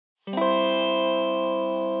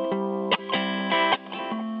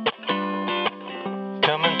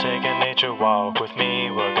walk with me.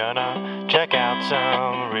 We're gonna check out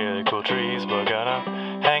some really cool trees. We're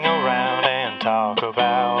gonna hang around and talk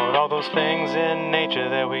about all those things in nature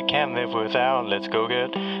that we can't live without. Let's go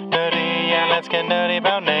get nerdy, yeah, let's get nerdy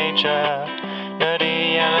about nature.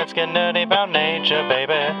 Nerdy, yeah, let's get nerdy about nature,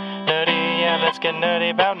 baby. Nerdy, yeah, let's get nerdy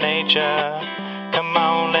about nature. Come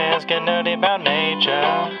on, let's get nerdy about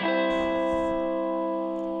nature.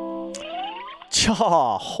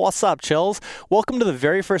 What's up, chills? Welcome to the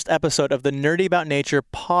very first episode of the Nerdy About Nature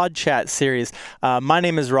Podchat series. My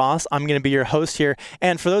name is Ross. I'm going to be your host here.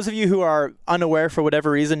 And for those of you who are unaware for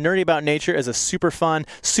whatever reason, Nerdy About Nature is a super fun,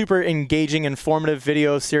 super engaging, informative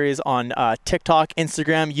video series on TikTok,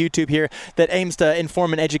 Instagram, YouTube here that aims to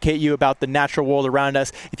inform and educate you about the natural world around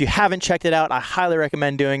us. If you haven't checked it out, I highly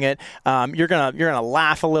recommend doing it. You're gonna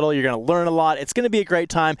laugh a little. You're gonna learn a lot. It's gonna be a great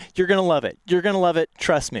time. You're gonna love it. You're gonna love it.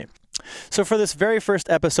 Trust me. So for this very first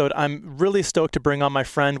episode, I'm really stoked to bring on my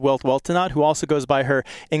friend Weltanot, who also goes by her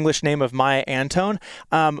English name of Myia Antone.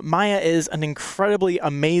 Myia is an incredibly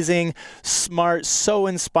amazing, smart, so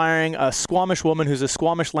inspiring, Squamish woman who's a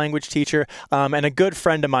Squamish language teacher and a good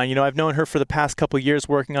friend of mine. You know, I've known her for the past couple years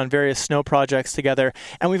working on various snow projects together,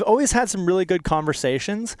 and we've always had some really good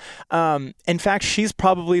conversations. In fact, she's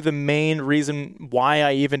probably the main reason why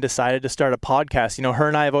I even decided to start a podcast. You know, her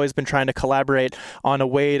and I have always been trying to collaborate on a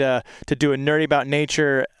way to do a Nerdy About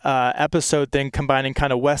Nature episode thing, combining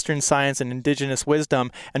kind of Western science and Indigenous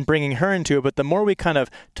wisdom and bringing her into it. But the more we kind of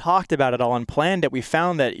talked about it all and planned it, we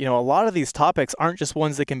found that, you know, a lot of these topics aren't just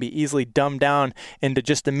ones that can be easily dumbed down into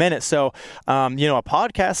just a minute. So, you know, a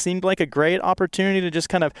podcast seemed like a great opportunity to just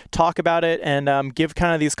kind of talk about it and give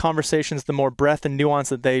kind of these conversations the more breadth and nuance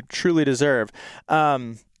that they truly deserve.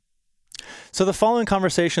 So the following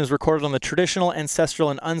conversation is recorded on the traditional,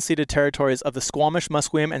 ancestral, and unceded territories of the Squamish,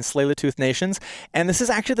 Musqueam, and Tsleil-Waututh nations, and this is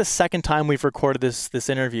actually the second time we've recorded this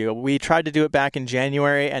interview. We tried to do it back in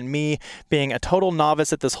January, and me, being a total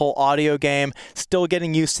novice at this whole audio game, still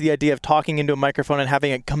getting used to the idea of talking into a microphone and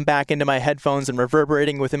having it come back into my headphones and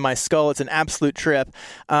reverberating within my skull. It's an absolute trip.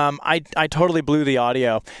 I totally blew the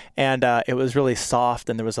audio, and it was really soft,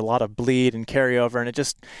 and there was a lot of bleed and carryover, and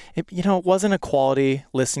it wasn't a quality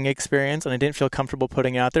listening experience, and I didn't feel comfortable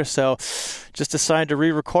putting it out there, so just decided to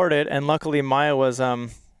re-record it. And luckily Myia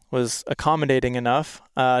was accommodating enough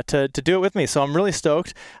to do it with me, so I'm really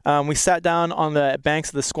stoked. We sat down on the banks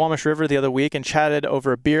of the Squamish River the other week and chatted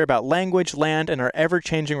over a beer about language, land, and our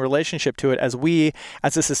ever-changing relationship to it as we,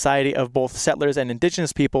 as a society of both settlers and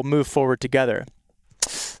Indigenous people, move forward together.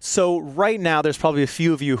 So right now, there's probably a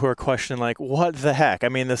few of you who are questioning, like, what the heck? I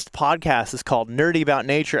mean, this podcast is called Nerdy About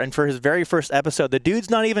Nature, and for his very first episode, the dude's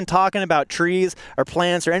not even talking about trees or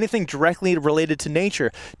plants or anything directly related to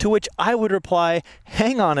nature, to which I would reply,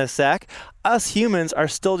 hang on a sec. Us humans are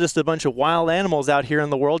still just a bunch of wild animals out here in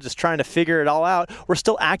the world just trying to figure it all out. We're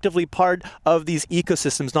still actively part of these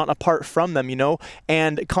ecosystems, not apart from them, you know?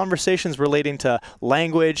 And conversations relating to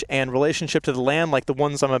language and relationship to the land, like the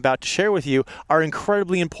ones I'm about to share with you, are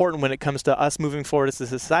incredibly important when it comes to us moving forward as a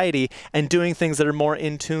society and doing things that are more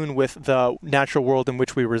in tune with the natural world in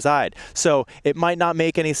which we reside. So it might not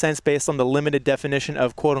make any sense based on the limited definition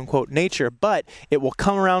of quote-unquote nature, but it will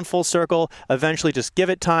come around full circle. Eventually, just give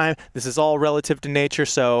it time. This is all relative to nature,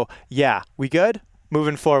 so yeah, we good?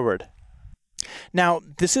 Moving forward. Now,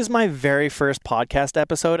 this is my very first podcast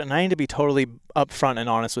episode, and I need to be totally upfront and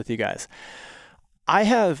honest with you guys. I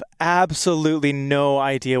have absolutely no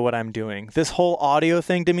idea what I'm doing. This whole audio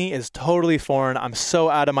thing to me is totally foreign. I'm so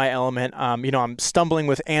out of my element. I'm stumbling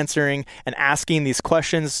with answering and asking these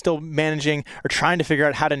questions, still managing or trying to figure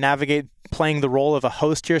out how to navigate playing the role of a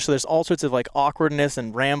host here. So there's all sorts of like awkwardness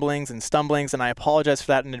and ramblings and stumblings, and I apologize for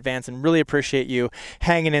that in advance and really appreciate you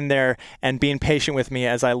hanging in there and being patient with me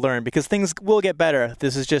as I learn, because things will get better.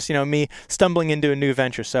 This is just, me stumbling into a new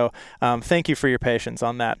venture. So thank you for your patience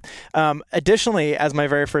on that. Additionally, as my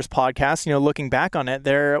very first podcast, looking back on it,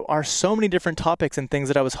 there are so many different topics and things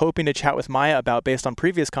that I was hoping to chat with Myia about based on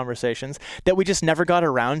previous conversations that we just never got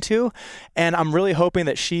around to. And I'm really hoping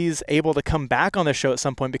that she's able to come back on the show at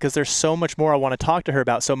some point, because there's so much more I want to talk to her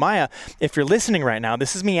about. So Myia, if you're listening right now,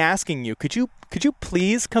 this is me asking you, could you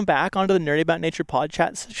please come back onto the Nerdy About Nature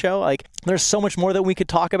Podchat show? Like, there's so much more that we could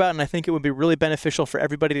talk about, and I think it would be really beneficial for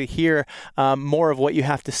everybody to hear more of what you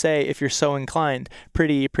have to say if you're so inclined.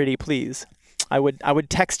 Pretty please. I would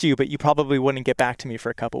text you, but you probably wouldn't get back to me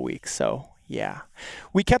for a couple weeks. So Yeah.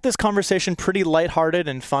 We kept this conversation pretty lighthearted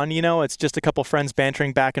and fun, It's just a couple friends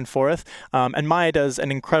bantering back and forth. And Myia does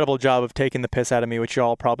an incredible job of taking the piss out of me, which you're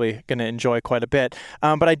all probably going to enjoy quite a bit.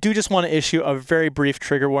 But I do just want to issue a very brief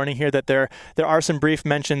trigger warning here that there are some brief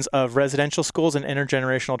mentions of residential schools and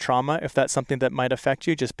intergenerational trauma. If that's something that might affect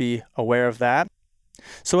you, just be aware of that.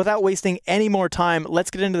 So without wasting any more time,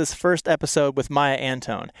 let's get into this first episode with Myia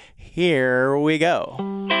Antone. Here we go.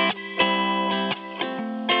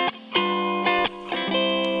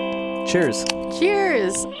 Cheers.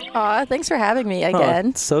 Cheers. Aw, thanks for having me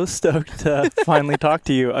again. So stoked to finally talk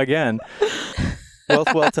to you again. Well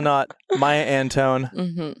to not, Myia Antone.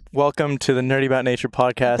 Mm-hmm. Welcome to the Nerdy About Nature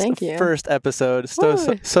podcast. Thank you. First episode.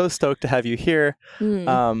 So stoked to have you here.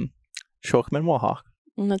 Shokman Wahak.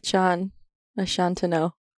 Nachan to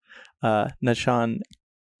know. Nachan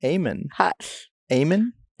Amen. Hot.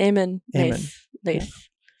 Amen? Amen. Nice.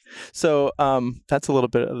 So that's a little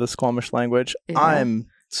bit of the Squamish language. Yeah. I'm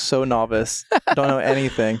so novice. Don't know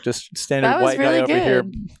anything. Just standard white really guy over good. here,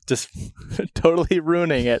 just totally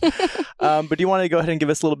ruining it. But do you want to go ahead and give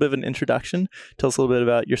us a little bit of an introduction? Tell us a little bit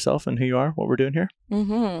about yourself and who you are, what we're doing here.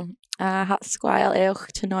 Hat sgwael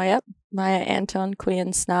ewch tynoiap. Myia Antone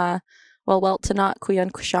Queen Sna. Well to not Queen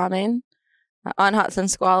Kushamin. On hats and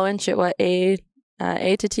squalwin chitwa a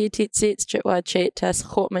to t teetsits chitwa chait tes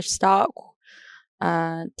chotmish stock.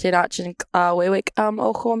 Tinachin wewik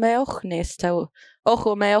ochomeoch nesta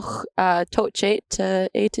ochomeoch totchate to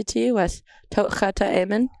a to t was totchata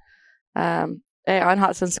amen. On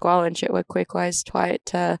hats and squalwin chitwa quickwise twite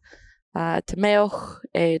to meoch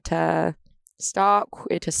a to stock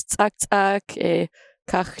a to tsak a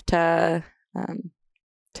kach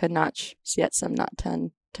to notch yet some not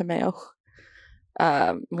ten to meoch.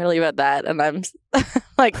 I'm gonna leave it at that, and I'm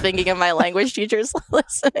like thinking of my language teachers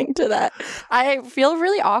listening to that. I feel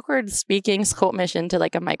really awkward speaking Squamish into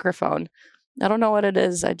like a microphone. I don't know what it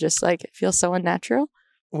is. I just like it feels so unnatural.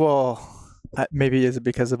 Well, maybe is it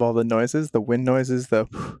because of all the noises, the wind noises,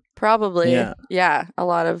 probably. Yeah. A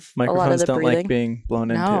lot of microphones the don't breathing. Like being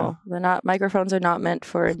blown into. No, they're not. Microphones are not meant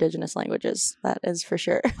for Indigenous languages. That is for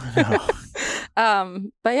sure.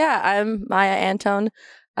 But yeah, I'm Myia Antone.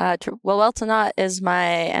 Well to not is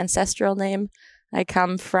my ancestral name. I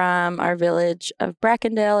come from our village of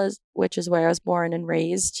Brackendale, which is where I was born and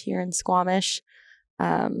raised here in Squamish.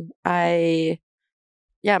 My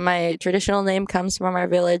traditional name comes from our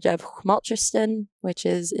village of Maltriston, which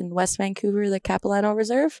is in West Vancouver, the Capilano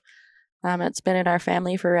Reserve. It's been in our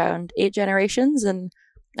family for around 8 generations, and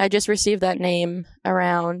I just received that name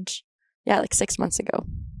around, like 6 months ago.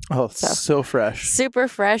 Oh, so fresh. Super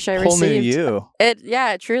fresh. I Whole received new you.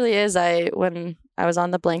 It truly is. When I was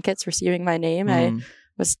on the blankets receiving my name, I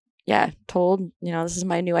was told, this is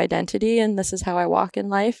my new identity and this is how I walk in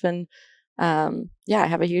life. And I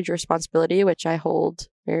have a huge responsibility, which I hold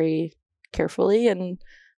very carefully. And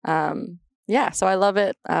so I love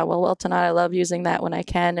it. Well to not, I love using that when I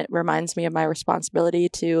can. It reminds me of my responsibility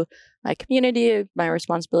to my community, my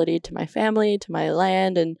responsibility to my family, to my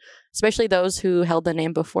land, and especially those who held the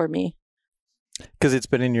name before me. Because it's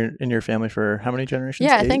been in your family for how many generations?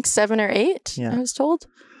 Yeah, 8? I think 7 or 8. Yeah. I was told.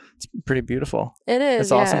 It's pretty beautiful. It is.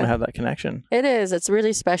 It's awesome to have that connection. It is. It's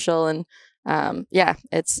really special, and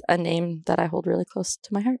it's a name that I hold really close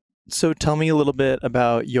to my heart. So tell me a little bit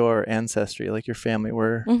about your ancestry, like your family.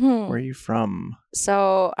 Where are you from?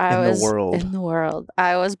 So I was in the world.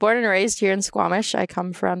 I was born and raised here in Squamish. I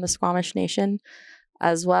come from the Squamish Nation,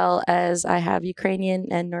 as well as I have Ukrainian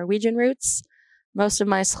and Norwegian roots. Most of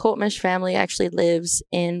my Squamish family actually lives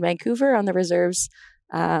in Vancouver on the reserves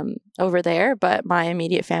over there, but my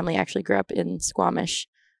immediate family actually grew up in Squamish,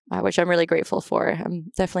 which I'm really grateful for.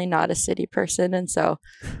 I'm definitely not a city person, and so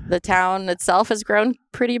the town itself has grown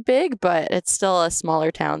pretty big, but it's still a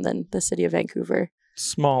smaller town than the city of Vancouver.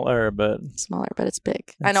 Smaller, but it's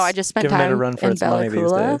big. I know. I just spent time it a run for in its money these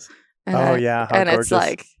Bellacoola, days. How and gorgeous. It's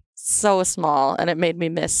like so small, and it made me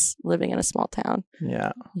miss living in a small town.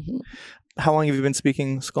 Yeah. Mm-hmm. How long have you been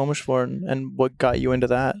speaking Squamish for, and what got you into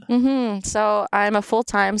that? So I'm a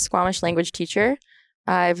full-time Squamish language teacher.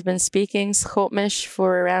 I've been speaking Squamish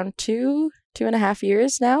for around 2.5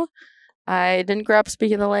 years now. I didn't grow up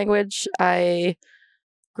speaking the language. I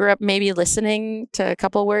grew up maybe listening to a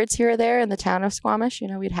couple words here or there in the town of Squamish.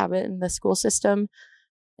 We'd have it in the school system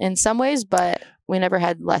in some ways, but we never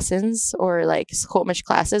had lessons or like Squamish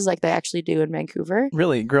classes like they actually do in Vancouver.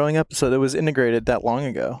 Really? Growing up, so that was integrated that long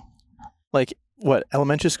ago? Like what,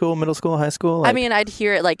 elementary school, middle school, high school? I mean, I'd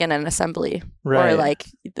hear it like in an assembly, right. Or like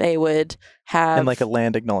they would have... And like a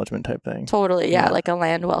land acknowledgement type thing. Totally, yeah. Like a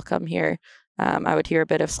land welcome here. I would hear a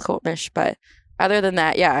bit of Squamish, but other than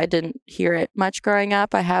that, yeah, I didn't hear it much growing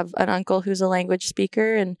up. I have an uncle who's a language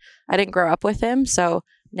speaker, and I didn't grow up with him. So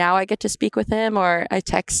now I get to speak with him, or I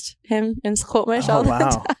text him in Squamish all the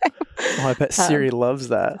time. Oh, I bet Siri loves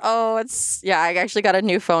that. Oh, I actually got a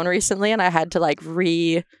new phone recently, and I had to like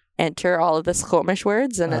re-enter all of the Squamish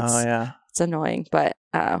words, and it's annoying. But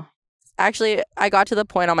actually, I got to the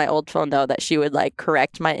point on my old phone though that she would like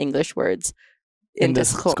correct my English words into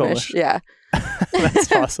Squamish. Yeah.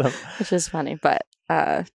 That's awesome. Which is funny. But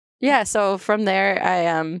so from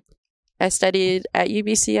there I studied at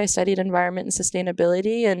UBC. I studied environment and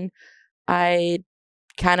sustainability, and I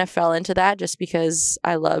kind of fell into that just because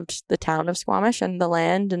I loved the town of Squamish and the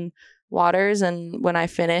land and waters. And when I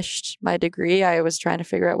finished my degree, I was trying to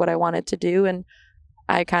figure out what I wanted to do, and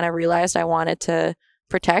I kind of realized I wanted to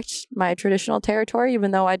protect my traditional territory,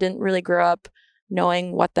 even though I didn't really grow up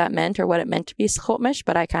knowing what that meant or what it meant to be Squamish,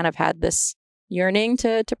 but I kind of had this yearning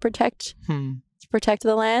to protect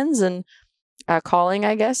the lands and calling,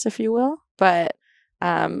 I guess, if you will. But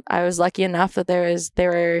I was lucky enough that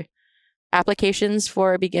there were applications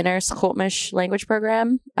for a beginner Squamish language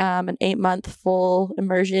program, an 8-month full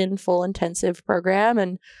immersion, full intensive program,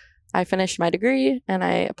 and I finished my degree and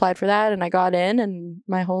I applied for that and I got in, and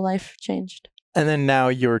my whole life changed. And then now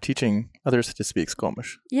you're teaching others to speak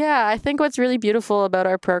Squamish. Yeah, I think what's really beautiful about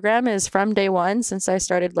our program is from day one, since I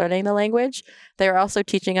started learning the language, they're also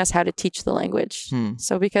teaching us how to teach the language.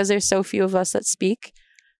 So because there's so few of us that speak,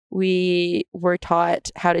 we were taught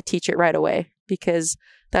how to teach it right away, because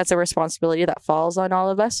that's a responsibility that falls on all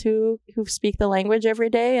of us who speak the language every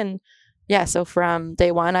day. And yeah, so from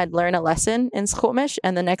day one, I'd learn a lesson in Squamish,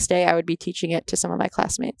 and the next day I would be teaching it to some of my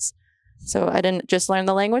classmates. So I didn't just learn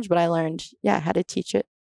the language, but I learned, how to teach it.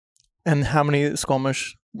 And how many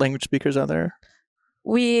Squamish language speakers are there?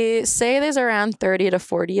 We say there's around 30 to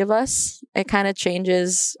 40 of us. It kind of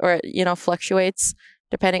changes or, fluctuates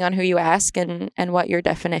depending on who you ask and what your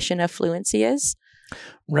definition of fluency is.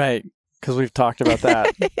 Right. Because we've talked about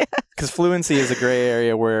that. Because fluency is a gray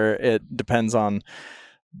area where it depends on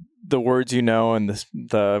the words and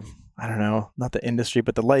the I don't know, not the industry,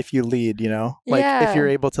 but the life you lead, if you're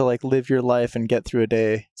able to live your life and get through a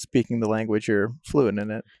day speaking the language, you're fluent in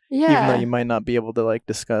it. Yeah. Even though you might not be able to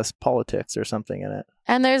discuss politics or something in it.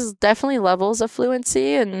 And there's definitely levels of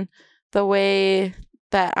fluency, and the way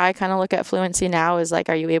that I kind of look at fluency now is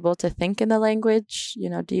are you able to think in the language?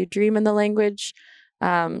 Do you dream in the language?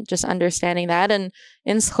 Just understanding that. And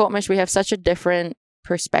in Squamish, we have such a different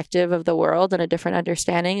perspective of the world and a different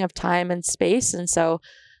understanding of time and space. And so,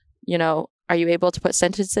 are you able to put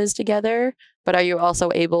sentences together, but are you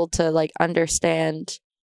also able to understand,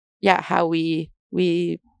 how we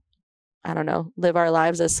I don't know, live our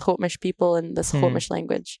lives as Squamish people in the Squamish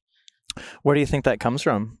language? Where do you think that comes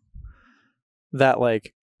from? That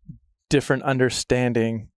different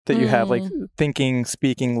understanding that you have, thinking,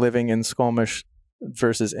 speaking, living in Squamish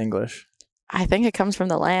versus English? I think it comes from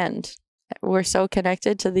the land. We're so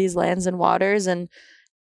connected to these lands and waters, and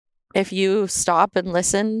if you stop and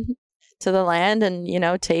listen to the land and,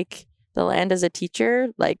 take the land as a teacher,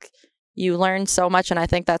 you learn so much. And I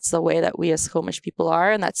think that's the way that we as Squamish people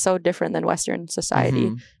are. And that's so different than Western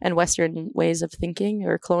society and Western ways of thinking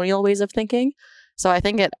or colonial ways of thinking. So I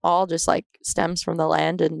think it all just stems from the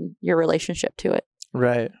land and your relationship to it.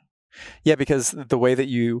 Right. Yeah, because the way that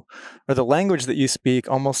the language that you speak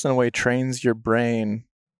almost in a way trains your brain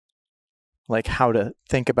how to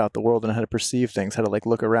think about the world and how to perceive things, how to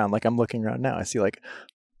look around. I'm looking around now. I see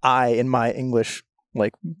I, in my English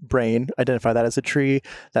brain, identify that as a tree.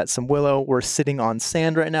 That's some willow. We're sitting on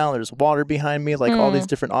sand right now. There's water behind me, all these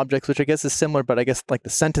different objects, which I guess is similar, but I guess the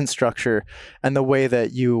sentence structure and the way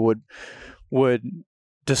that you would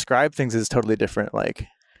describe things is totally different.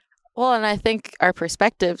 Well, and I think our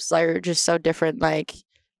perspectives are just so different.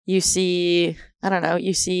 You see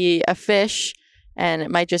a fish, and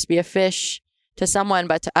it might just be a fish to someone,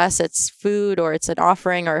 but to us it's food, or it's an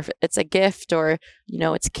offering, or it's a gift, or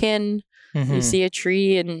it's kin. You see a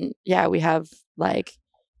tree, and we have I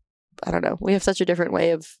don't know, we have such a different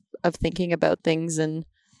way of thinking about things. And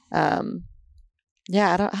I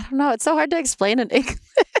don't know, it's so hard to explain in English.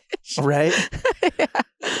 Right. Do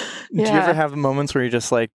you ever have moments where you're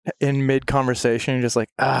just in mid conversation, you're just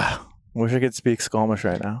wish I could speak Squamish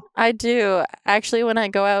right now? I do actually. When I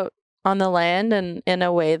go out on the land and in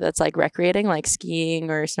a way that's recreating, skiing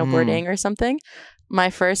or snowboarding or something, my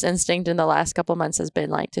first instinct in the last couple months has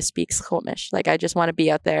been to speak Squamish. I just want to be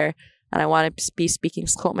out there and I want to be speaking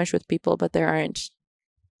Squamish with people, but there aren't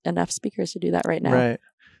enough speakers to do that right now. Right.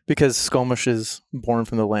 Because Squamish is born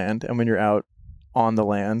from the land, and when you're out on the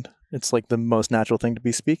land, It's like the most natural thing to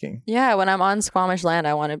be speaking. Yeah, when I'm on Squamish land,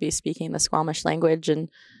 I want to be speaking the Squamish language, and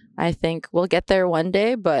I think we'll get there one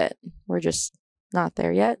day, but we're just not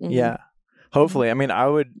there yet. And Yeah. Hopefully. I mean, I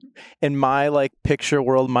would, in my like picture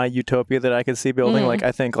world, my utopia that I could see building, like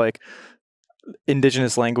I think like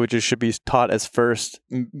Indigenous languages should be taught as first,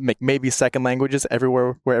 maybe second languages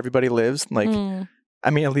everywhere where everybody lives. Like, I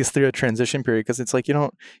mean, at least through a transition period, because it's like you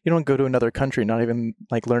don't go to another country, not even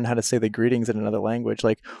like learn how to say the greetings in another language.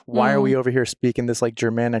 Like, why are we over here speaking this like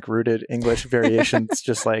Germanic rooted English variation? It's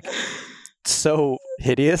just like so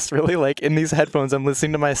hideous, really. Like in these headphones, I'm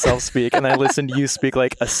listening to myself speak, and I listen to you speak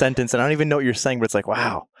like a sentence, and I don't even know what you're saying, but it's like,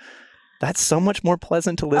 wow, that's so much more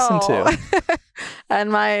pleasant to listen to. And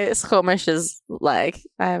my Squamish is like,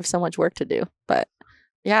 I have so much work to do, but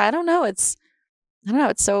yeah, I don't know. It's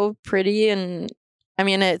so pretty, and I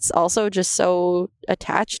mean, it's also just so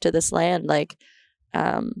attached to this land, like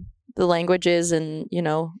the languages and,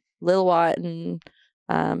 Lilwat and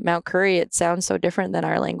Mount Currie, it sounds so different than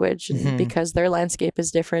our language because their landscape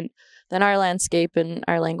is different than our landscape, and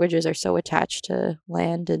our languages are so attached to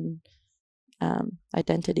land and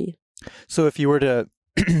identity. So if you were to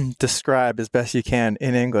describe as best you can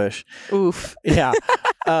in English, yeah,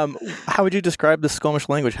 how would you describe the Squamish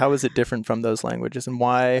language? How is it different from those languages, and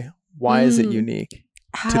why is it unique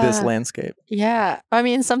to this landscape? Yeah, I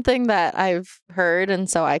mean, something that I've heard, and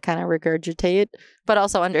so I kind of regurgitate, but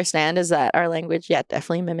also understand, is that our language,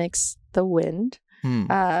 definitely mimics the wind.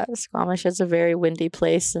 Squamish is a very windy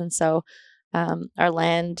place, and so our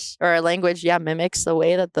language, mimics the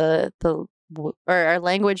way that our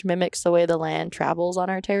language mimics the way the land travels on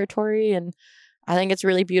our territory. And I think it's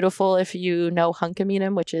really beautiful if you know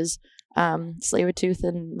Hunkaminam, which is Tsleil-Waututh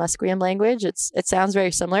and Musqueam language. It sounds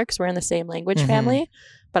very similar because we're in the same language family,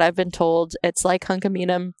 but I've been told it's like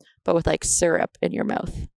Hunkaminam, but with like syrup in your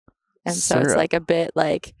mouth. And so it's like a bit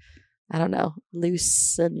like, I don't know,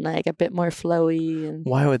 loose and like a bit more flowy. And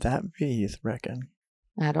why would that be, you reckon?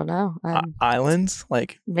 I don't know. Islands,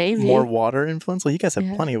 like maybe more water influence. Well, you guys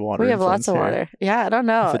have plenty of water. We have lots of here. water. Yeah, I don't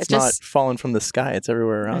know. If it's not falling from the sky, it's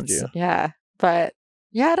everywhere around you. Yeah, but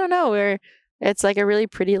I don't know. It's like a really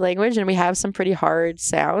pretty language, and we have some pretty hard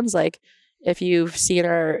sounds. Like if you've seen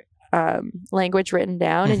our language written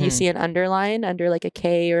down, and you see an underline under like a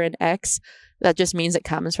K or an X, that just means it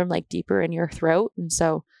comes from like deeper in your throat. And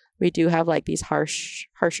so we do have like these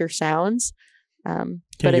harsher sounds. Can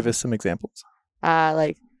you give us some examples?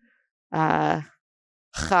 Like cham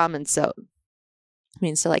and sot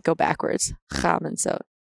means to like go backwards. Cham and sot.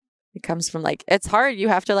 It comes from like, it's hard. You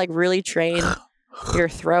have to like really train your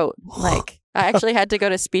throat. Like I actually had to go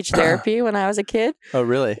to speech therapy when I was a kid. Oh,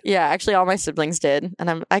 really? Yeah, actually all my siblings did.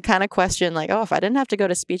 And I kind of question like, if I didn't have to go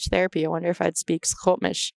to speech therapy, I wonder if I'd speak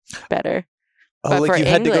Squamish better. Oh, but like you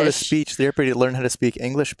had to go to speech therapy to learn how to speak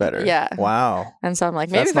English better. Yeah. Wow. And so I'm like,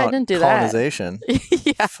 maybe That's if I didn't do colonization.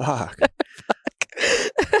 that. Yeah. Fuck.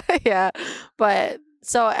 Yeah. But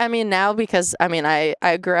so, I mean, now because, I mean,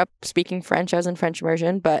 I grew up speaking French. I was in French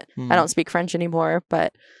immersion, but I don't speak French anymore.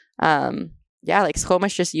 But like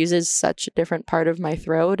Squamish just uses such a different part of my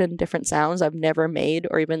throat and different sounds I've never made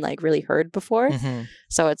or even like really heard before.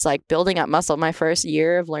 So it's like building up muscle. My first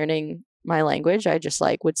year of learning my language, I just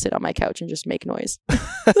like would sit on my couch and just make noise.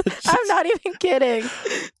 I'm not even kidding.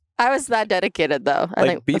 I was that dedicated though.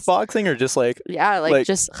 Like beatboxing or just like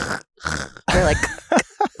just or like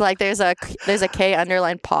like there's a K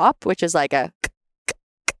underline pop, which is like a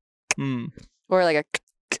or like a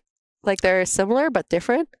like they're similar but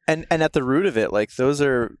different. And at the root of it, like those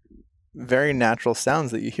are very natural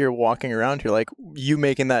sounds that you hear walking around here. Like you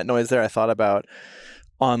making that noise there, I thought about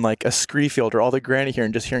on like a scree field or all the granny here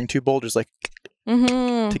and just hearing two boulders like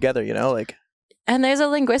together, like. And there's a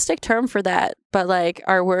linguistic term for that, but like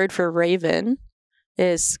our word for raven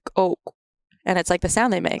is oak, and it's like the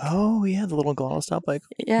sound they make. Oh yeah, the little glottal stop, like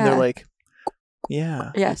they're like,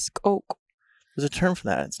 yes, oak. There's a term for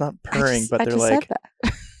that. It's not purring, but they're like,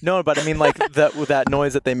 no, but I mean like that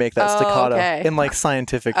noise that they make, that staccato in like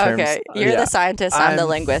scientific terms. Okay, you're the scientist. I'm the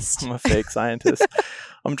linguist. I'm a fake scientist.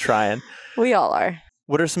 I'm trying. We all are.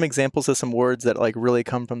 What are some examples of some words that like really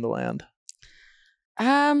come from the land?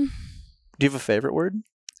 Do you have a favorite word?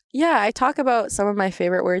 Yeah, I talk about some of my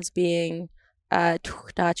favorite words being Nate.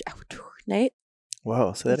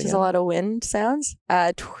 Whoa, say that again. Which is a lot of wind sounds.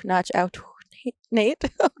 Nate.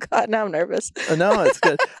 Oh God, now I'm nervous. No, it's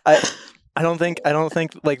good. I don't think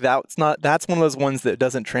like that's one of those ones that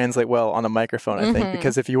doesn't translate well on a microphone, I think,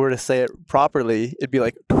 because if you were to say it properly, it'd be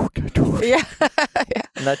like yeah.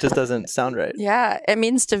 And that just doesn't sound right. Yeah, it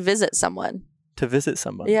means to visit someone. To visit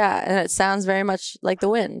someone. Yeah, and it sounds very much like the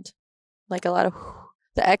wind. Like a lot of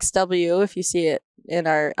the XW, if you see it in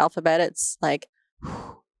our alphabet, it's like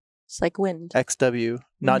wind. XW,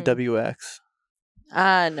 not WX.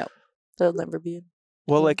 No, they'll never be.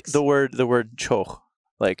 Well, like the word choch,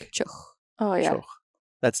 like Choch. Oh yeah, choch.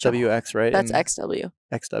 That's Choch. WX, right? That's And XW.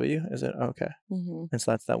 XW, is it? Okay. Mm-hmm. And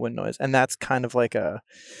so that's that wind noise, and that's kind of like a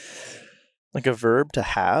verb to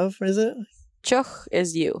have, is it? Choch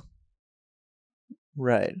is you.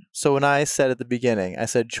 Right. So when I said at the beginning, I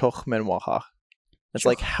said choch men waha. It's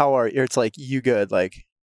like, how are you? It's like, you good, like,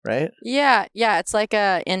 right? Yeah. It's like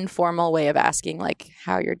a informal way of asking, like,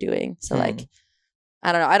 how you're doing. So like,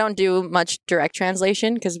 I don't know. I don't do much direct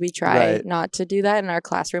translation because we try not to do that in our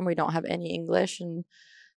classroom. We don't have any English. And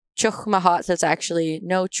choch mahat, it's actually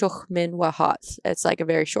no choch min wahat. It's like a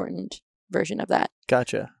very shortened version of that.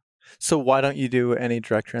 Gotcha. So why don't you do any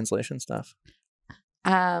direct translation stuff?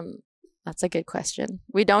 That's a good question.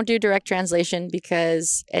 We don't do direct translation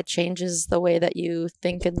because it changes the way that you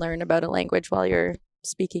think and learn about a language while you're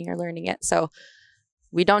speaking or learning it. So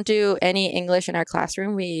we don't do any English in our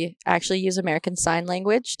classroom. We actually use American Sign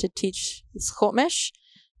Language to teach Skhotmish.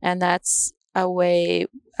 And that's a way,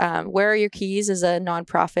 Where Are Your Keys is a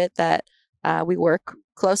nonprofit that we work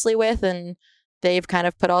closely with. And they've kind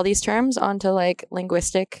of put all these terms onto like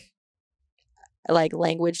linguistic, like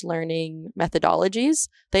language learning methodologies.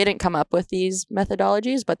 They didn't come up with these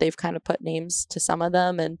methodologies, but they've kind of put names to some of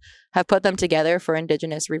them and have put them together for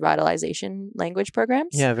Indigenous revitalization language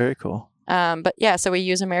programs. Yeah, very cool. But yeah, so we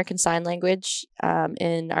use American Sign Language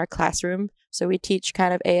in our classroom. So we teach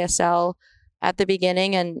kind of ASL at the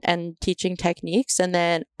beginning and teaching techniques. And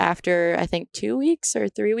then after, I think, 2 weeks or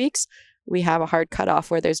 3 weeks, we have a hard cutoff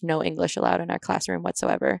where there's no English allowed in our classroom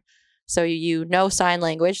whatsoever. So you know sign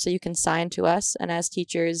language, so you can sign to us. And as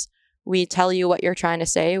teachers, we tell you what you're trying to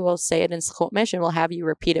say. We'll say it in Skhotmish and we'll have you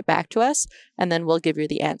repeat it back to us. And then we'll give you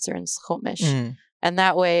the answer in Skhotmish. And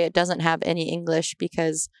that way it doesn't have any English,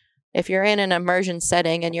 because if you're in an immersion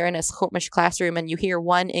setting and you're in a Skhotmish classroom and you hear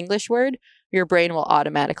one English word, your brain will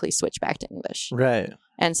automatically switch back to English. Right.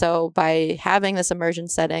 And so by having this immersion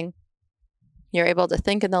setting, you're able to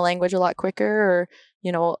think in the language a lot quicker, or,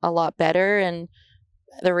 a lot better. And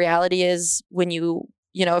the reality is, when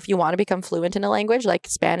if you want to become fluent in a language like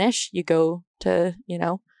Spanish, you go to,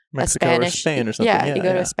 Mexico a Spanish, or Spain or something. Yeah, you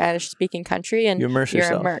go to a Spanish speaking country and you're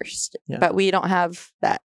immersed. Yeah. But we don't have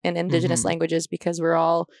that in Indigenous languages because we're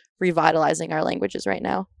all revitalizing our languages right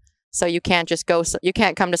now. So you can't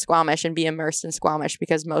come to Squamish and be immersed in Squamish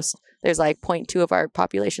because there's like 0.2 of our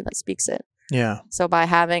population that speaks it. Yeah. So by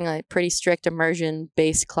having a pretty strict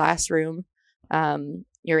immersion-based classroom,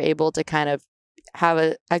 you're able to kind of have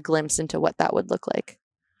a glimpse into what that would look like.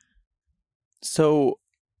 So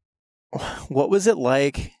what was it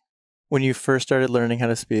like when you first started learning how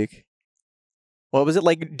to speak? What was it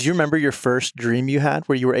like? Do you remember your first dream you had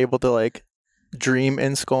where you were able to like dream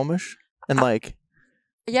in Squamish? And like...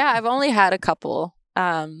 Yeah, I've only had a couple.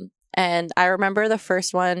 And I remember the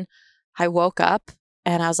first one, I woke up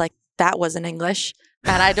and I was like, that wasn't English.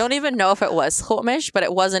 And I don't even know if it was Skhotmish, but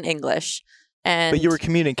it wasn't English. But you were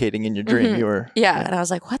communicating in your dream. You were... Yeah. And I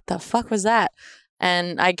was like, what the fuck was that?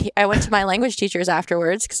 And I went to my language teachers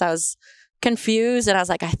afterwards because I was confused. And I was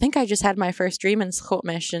like, I think I just had my first dream in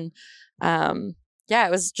Skhotmish. And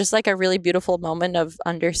it was just like a really beautiful moment of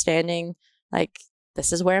understanding, like,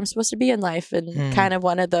 this is where I'm supposed to be in life. And kind of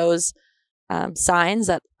one of those signs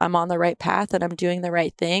that I'm on the right path and I'm doing the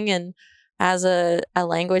right thing. And as a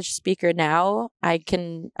language speaker now,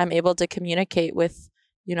 I'm able to communicate with,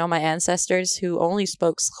 my ancestors who only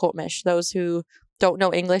spoke Skhotmish. Those who don't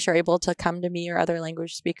know English are able to come to me or other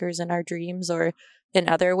language speakers in our dreams or in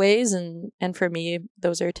other ways. And for me,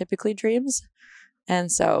 those are typically dreams. And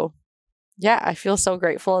so, yeah, I feel so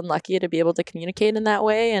grateful and lucky to be able to communicate in that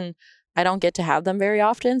way. And I don't get to have them very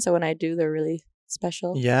often. So when I do, they're really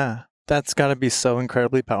special. Yeah. That's got to be so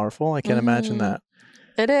incredibly powerful. I can't imagine that.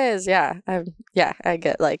 It is. Yeah. I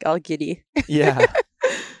get like all giddy. Yeah.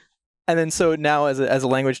 And then so now as a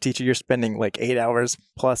language teacher, you're spending like 8 hours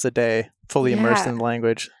plus a day fully immersed in the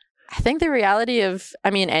language. I think the reality of,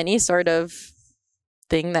 any sort of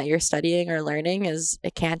thing that you're studying or learning is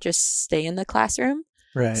it can't just stay in the classroom.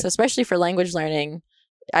 Right. So especially for language learning,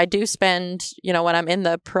 I do spend, when I'm in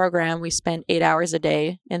the program, we spend 8 hours a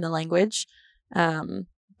day in the language.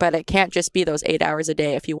 But it can't just be those 8 hours a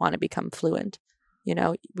day if you want to become fluent.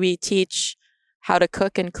 We teach how to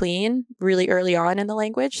cook and clean really early on in the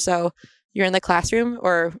language. So you're in the classroom,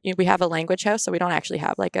 or we have a language house, so we don't actually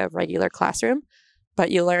have like a regular classroom, but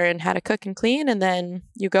you learn how to cook and clean, and then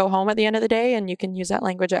you go home at the end of the day and you can use that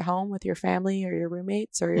language at home with your family or your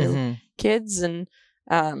roommates or your kids. And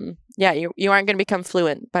you aren't going to become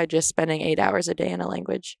fluent by just spending 8 hours a day in a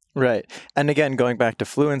language. Right. And again, going back to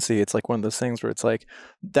fluency, it's like one of those things where it's like,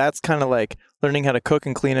 that's kind of like learning how to cook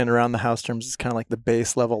and clean and around the house terms is kind of like the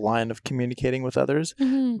base level line of communicating with others.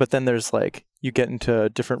 Mm-hmm. But then there's like, you get into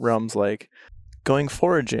different realms like going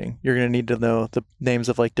foraging. You're going to need to know the names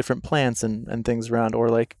of like different plants and things around, or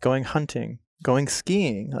like going hunting, going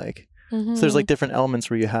skiing. Like, Mm-hmm. so there's like different elements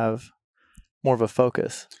where you have more of a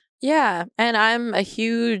focus. Yeah. And I'm a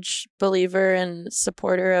huge believer and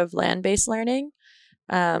supporter of land-based learning.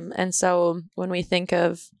 And so when we think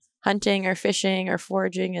of hunting or fishing or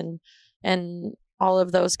foraging and all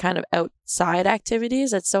of those kind of outside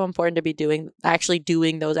activities, it's so important to be actually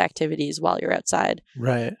doing those activities while you're outside.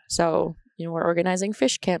 Right. So, we're organizing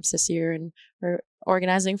fish camps this year, and we're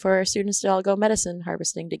organizing for our students to all go medicine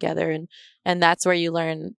harvesting together. And that's where you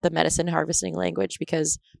learn the medicine harvesting language,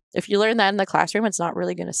 because if you learn that in the classroom, it's not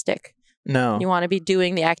really going to stick. No. You want to be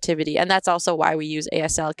doing the activity. And that's also why we use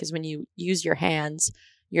ASL, because when you use your hands,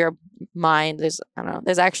 your mind, there's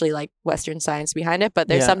actually like Western science behind it, but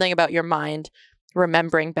there's something about your mind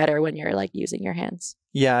remembering better when you're like using your hands.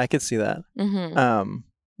 Yeah, I could see that. Mm-hmm.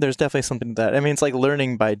 There's definitely something to that. I mean, it's like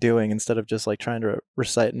learning by doing instead of just like trying to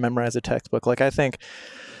recite and memorize a textbook. Like I think,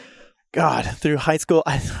 God, through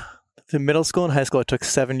middle school and high school, it took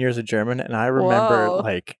 7 years of German, and I remember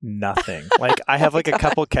like nothing. Like I have like a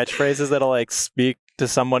couple catchphrases that I'll like speak to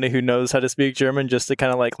somebody who knows how to speak German just to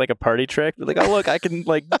kind of like a party trick. Like, oh look, I can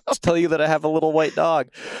like tell you that I have a little white dog.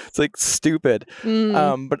 It's like stupid.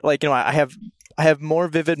 But like, I have more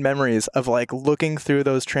vivid memories of like looking through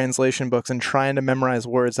those translation books and trying to memorize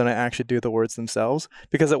words than I actually do the words themselves,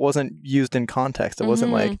 because it wasn't used in context. It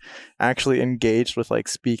wasn't like actually engaged with like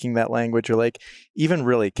speaking that language or like even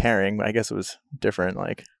really caring. I guess it was different.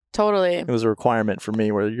 Like totally. It was a requirement for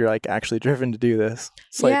me where you're like actually driven to do this.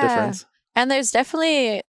 Slight difference. And there's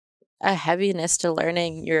definitely a heaviness to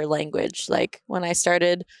learning your language. Like when I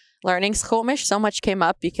started learning Squamish, so much came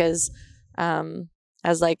up because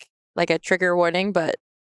as like a trigger warning, but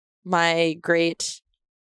my great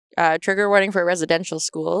trigger warning for residential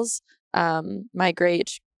schools. My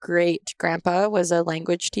great grandpa was a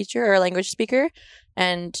language teacher or a language speaker,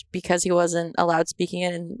 and because he wasn't allowed speaking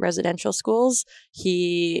it in residential schools,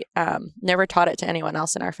 he never taught it to anyone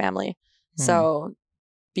else in our family. So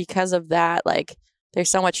because of that, like there's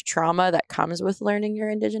so much trauma that comes with learning your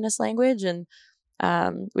Indigenous language, and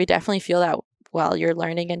we definitely feel that while you're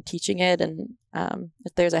learning and teaching it, and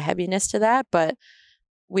if there's a heaviness to that. But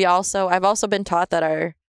I've also been taught that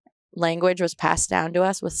our language was passed down to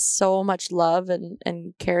us with so much love and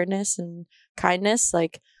careness and kindness.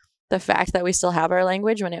 Like the fact that we still have our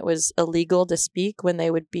language when it was illegal to speak, when they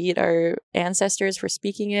would beat our ancestors for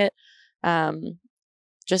speaking it.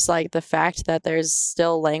 Just like the fact that there's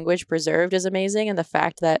still language preserved is amazing. And the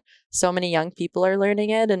fact that so many young people are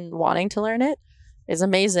learning it and wanting to learn it is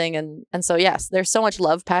amazing. And so, yes, there's so much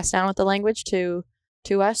love passed down with the language to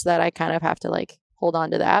us that I kind of have to like hold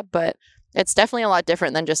on to that. But it's definitely a lot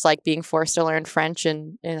different than just like being forced to learn French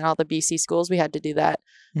in all the BC schools. We had to do that.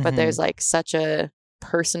 But there's like such a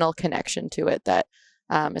personal connection to it that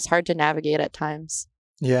it's hard to navigate at times.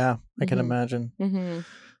 Yeah, I can imagine.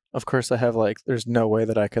 Of course, I have like, there's no way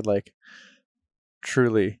that I could like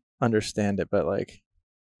truly understand it, but like,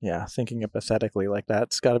 yeah, thinking empathetically like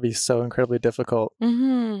that's got to be so incredibly difficult.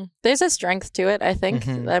 There's a strength to it, I think.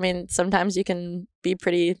 I mean, sometimes you can be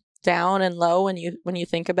pretty down and low when you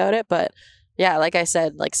think about it, but yeah, like I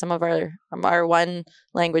said, like some of our one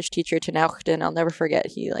language teacher, Tenauchten, I'll never forget.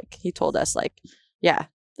 He told us like, yeah,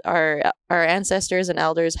 our ancestors and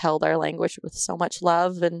elders held our language with so much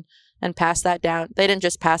love and passed that down. They didn't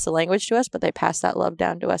just pass the language to us, but they passed that love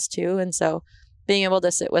down to us too. And so being able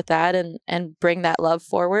to sit with that and bring that love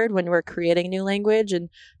forward when we're creating new language and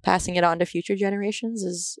passing it on to future generations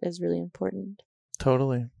is really important.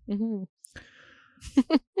 Totally.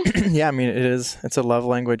 Yeah, I mean, it's a love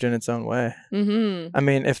language in its own way. I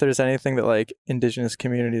mean, if there's anything that like Indigenous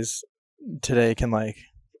communities today can like,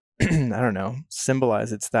 I don't know,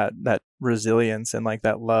 symbolize, it's that resilience and like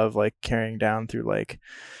that love, like carrying down through like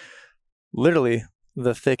literally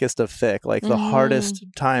the thickest of thick, like the hardest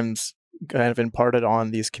times kind of imparted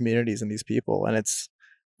on these communities and these people. And it's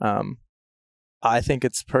I think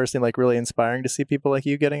it's personally like really inspiring to see people like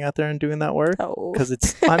you getting out there and doing that work, because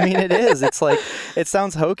it's I mean it is, it's like, it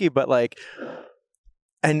sounds hokey, but like,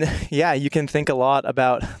 and yeah, you can think a lot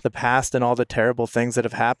about the past and all the terrible things that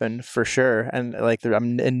have happened for sure, and like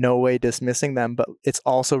I'm in no way dismissing them, but it's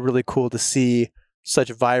also really cool to see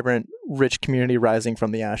such vibrant, rich community rising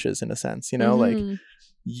from the ashes, in a sense, you know, like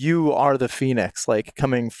you are the phoenix, like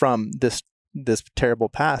coming from this terrible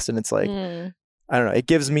past. And it's like, I don't know, it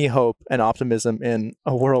gives me hope and optimism in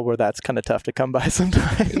a world where that's kind of tough to come by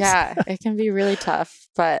sometimes. Yeah, it can be really tough.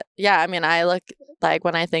 But yeah, I mean, I look like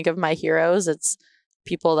when I think of my heroes, it's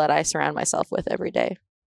people that I surround myself with every day.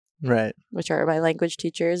 Right. Which are my language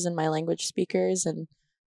teachers and my language speakers. And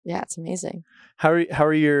yeah, it's amazing. How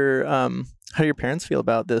do your parents feel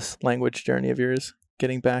about this language journey of yours,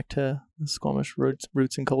 getting back to the Squamish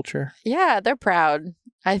roots and culture? Yeah, they're proud.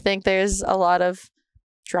 I think there's a lot of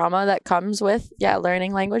trauma that comes with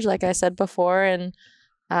learning language, like I said before, and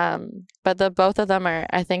but both of them are,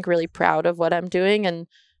 I think, really proud of what I'm doing, and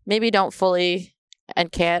maybe don't fully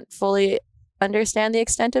and can't fully understand the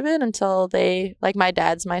extent of it until they, like, my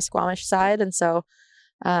dad's my Squamish side, and so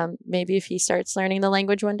maybe if he starts learning the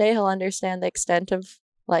language one day, he'll understand the extent of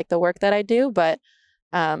like the work that I do. But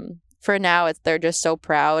for now, they're just so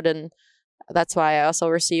proud, and that's why I also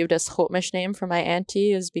received a Squamish name from my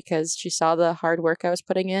auntie, is because she saw the hard work I was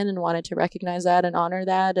putting in and wanted to recognize that and honor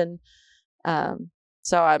that. And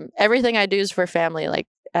so everything I do is for family. Like,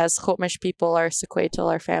 as Squamish people, our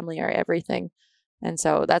Sequatal, our family, are everything. And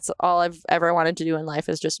so that's all I've ever wanted to do in life,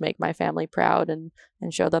 is just make my family proud and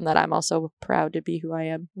show them that I'm also proud to be who I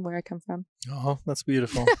am and where I come from. Oh, that's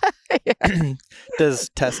beautiful.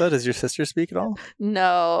 Does your sister speak at all?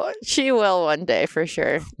 No, she will one day for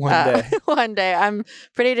sure. One day. One day. I'm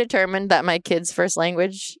pretty determined that my kids' first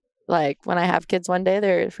language, like when I have kids one day,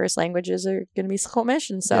 their first languages are going to be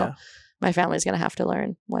Squamish. And so my family's going to have to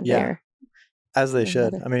learn one day. As they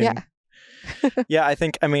should. I mean,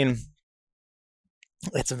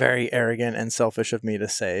 it's very arrogant and selfish of me to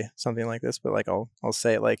say something like this, but like I'll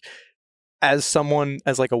say it, like, as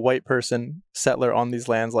like a white person settler on these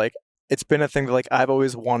lands, like, it's been a thing that, like, I've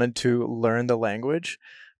always wanted to learn the language,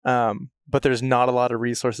 but there's not a lot of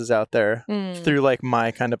resources out there through, like, my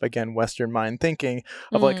kind of, again, Western mind thinking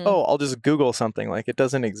of like, oh, I'll just Google something. Like, it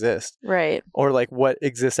doesn't exist. Right. Or like what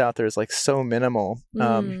exists out there is like so minimal.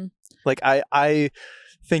 Like I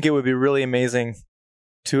think it would be really amazing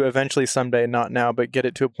to eventually someday, not now, but get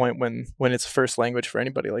it to a point when it's first language for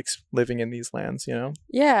anybody, like, living in these lands, you know?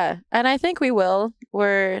 Yeah. And I think we will.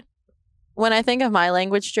 When I think of my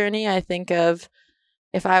language journey, I think of,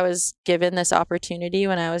 if I was given this opportunity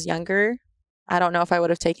when I was younger, I don't know if I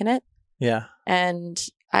would have taken it. Yeah. And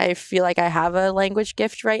I feel like I have a language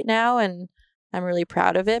gift right now, and I'm really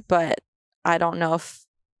proud of it, but I don't know if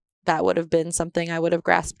that would have been something I would have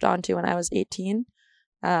grasped onto when I was 18.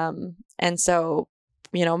 And so,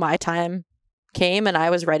 you know, my time came and I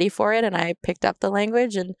was ready for it, and I picked up the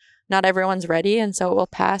language, and not everyone's ready. And so it will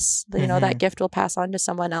pass, you know, that gift will pass on to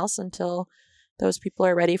someone else until those people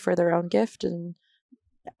are ready for their own gift. And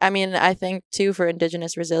I mean, I think too, for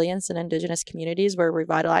Indigenous resilience and Indigenous communities, we're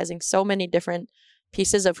revitalizing so many different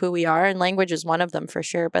pieces of who we are, and language is one of them for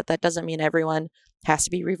sure, but that doesn't mean everyone has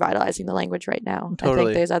to be revitalizing the language right now. Totally. I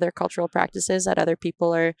think there's other cultural practices that other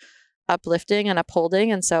people are uplifting and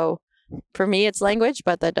upholding, and so for me it's language,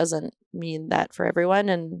 but that doesn't mean that for everyone.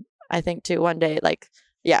 And I think too, one day, like,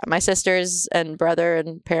 my sisters and brother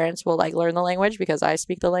and parents will like learn the language because I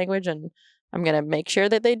speak the language, and I'm gonna make sure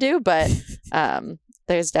that they do. But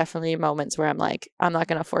there's definitely moments where I'm like, I'm not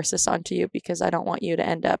gonna force this onto you because I don't want you to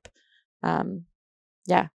end up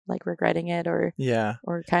like regretting it or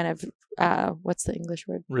kind of what's the English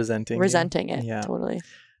word? Resenting it. Yeah, totally.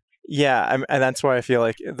 Yeah, and that's why I feel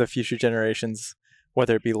like the future generations,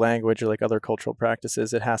 whether it be language or like other cultural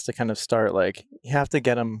practices, it has to kind of start, like, you have to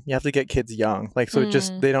get kids young, like, so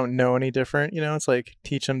just they don't know any different, you know. It's like,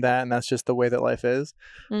 teach them that, and that's just the way that life is.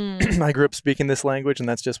 I grew up speaking this language, and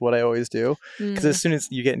that's just what I always do, because as soon as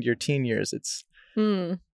you get into your teen years, it's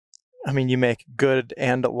I mean, you make good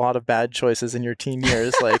and a lot of bad choices in your teen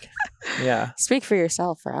years. Like, yeah. Speak for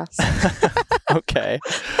yourself, Ross. Okay.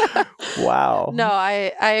 Wow. No,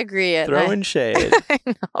 I agree. Throwing shade. I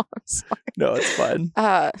know. I'm sorry. No, it's fun.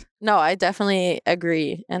 No, I definitely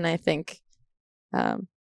agree. And I think, now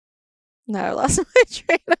I lost my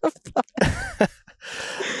train of thought.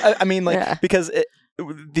 I mean, like, because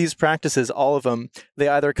these practices, all of them, they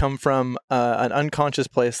either come from an unconscious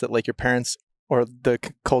place that, like, your parents or the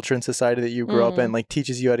culture and society that you grew up in, like,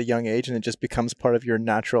 teaches you at a young age, and it just becomes part of your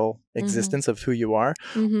natural existence of who you are.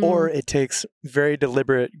 Or it takes very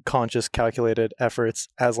deliberate, conscious, calculated efforts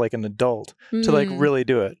as, like, an adult to, like, really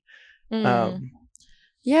do it.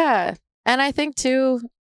 Yeah. And I think too,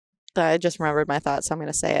 I just remembered my thought, so I'm going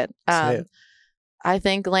to say it. Say it. I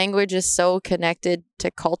think language is so connected to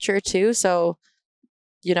culture too. So,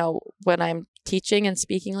 you know, when I'm teaching and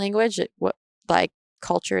speaking language,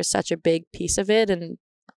 culture is such a big piece of it, and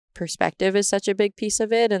perspective is such a big piece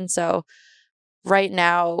of it. And so right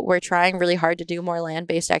now we're trying really hard to do more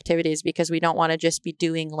land-based activities because we don't want to just be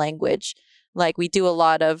doing language. Like we do a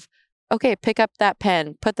lot of, okay, pick up that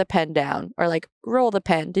pen, put the pen down, or like roll the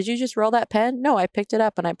pen. Did you just roll that pen? No, I picked it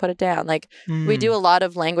up and I put it down. Like we do a lot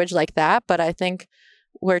of language like that, but I think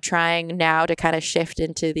we're trying now to kind of shift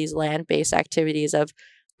into these land-based activities of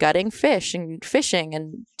gutting fish and fishing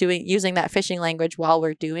and using that fishing language while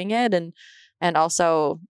we're doing it. And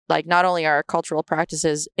also like not only are our cultural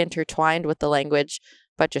practices intertwined with the language,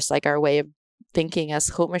 but just like our way of thinking as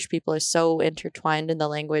Chumash people is so intertwined in the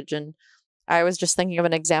language. And I was just thinking of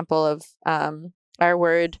an example of our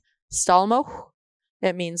word stalmoch.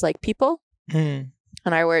 It means like people. And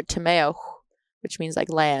our word tameoch, which means like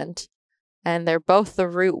land. And they're both the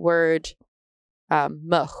root word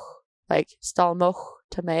much, like stalmoch,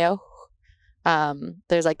 tameoch.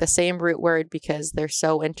 There's like the same root word because they're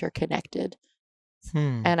so interconnected.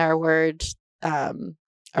 And our word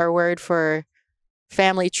for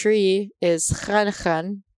family tree is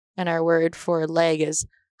chanchan, and our word for leg is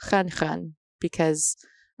chanchan, because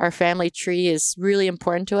our family tree is really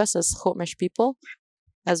important to us as Chumash people,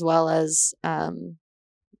 as well as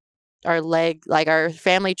our leg, like our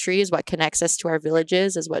family tree is what connects us to our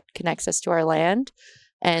villages, is what connects us to our land.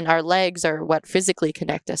 And our legs are what physically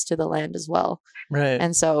connect us to the land as well. Right.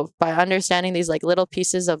 And so by understanding these like little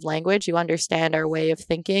pieces of language, you understand our way of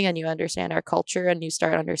thinking and you understand our culture and you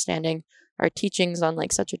start understanding our teachings on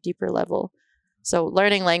like such a deeper level. So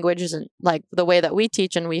learning language isn't like the way that we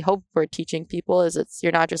teach and we hope we're teaching people is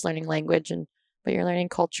you're not just learning language but you're learning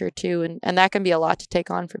culture too. And that can be a lot to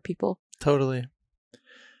take on for people. Totally.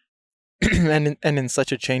 and in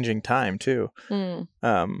such a changing time too.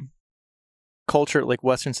 Culture, like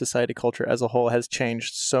Western society culture as a whole, has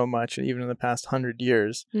changed so much, even in the past 100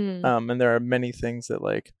 years. And there are many things that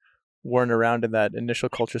like weren't around in that initial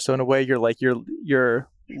culture. So in a way, you're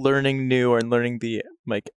learning new and learning the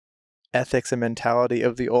like ethics and mentality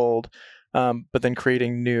of the old, but then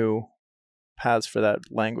creating new paths for that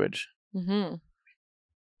language.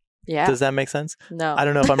 Yeah. Does that make sense? No. I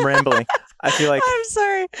don't know if I'm rambling. I feel like I'm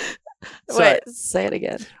sorry. So wait, say it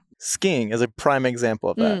again. Skiing is a prime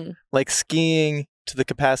example of that. Like skiing to the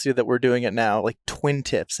capacity that we're doing it now, like twin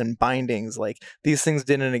tips and bindings, like these things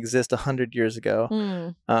didn't exist 100 years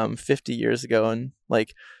ago, 50 years ago. And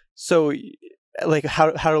like, so like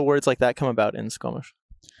how do words like that come about in Squamish?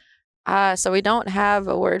 So we don't have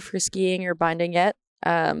a word for skiing or binding yet.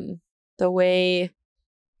 The way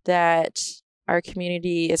that our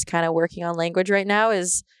community is kind of working on language right now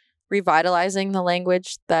is revitalizing the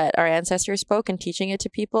language that our ancestors spoke and teaching it to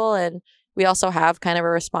people. And we also have kind of a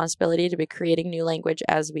responsibility to be creating new language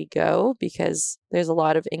as we go, because there's a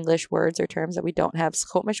lot of English words or terms that we don't have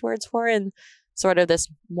Squamish words for in sort of this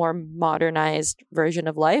more modernized version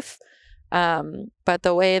of life. But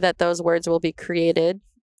the way that those words will be created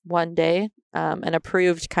one day and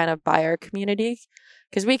approved kind of by our community,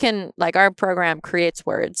 because we can, like, our program creates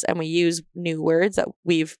words and we use new words that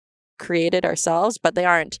we've created ourselves, but they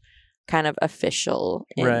aren't kind of official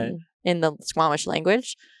in the Squamish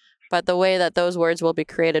language. But the way that those words will be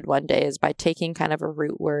created one day is by taking kind of a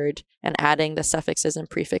root word and adding the suffixes and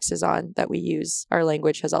prefixes on that we use, our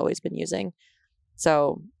language has always been using.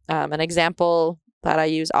 So an example that I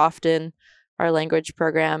use often, our language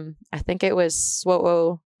program, I think it was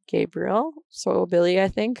Swowo Billy, I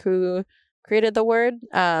think, who created the word.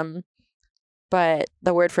 But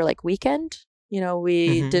the word for like weekend,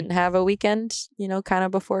 we didn't have a weekend, kind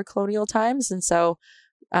of before colonial times. And so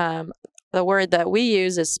the word that we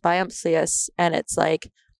use is spayamsias, and it's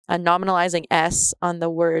like a nominalizing S on the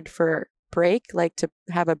word for break, like to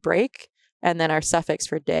have a break, and then our suffix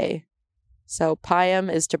for day. So payam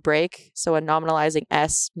is to break, so a nominalizing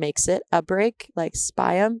S makes it a break, like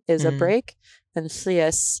spayam is a break, and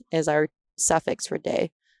sias is our suffix for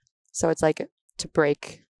day. So it's like to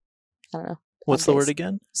break, I don't know. What's the word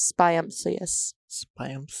again? Spayamsias.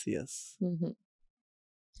 Spayamsias.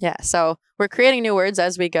 Yeah, so we're creating new words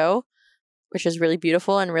as we go, which is really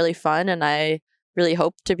beautiful and really fun. And I really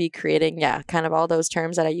hope to be creating, kind of all those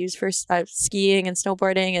terms that I use for skiing and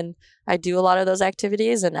snowboarding. And I do a lot of those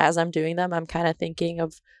activities. And as I'm doing them, I'm kind of thinking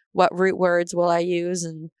of what root words will I use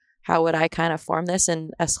and how would I kind of form this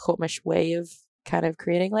in a Chumash way of kind of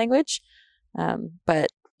creating language. But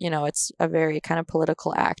it's a very kind of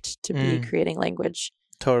political act to be creating language.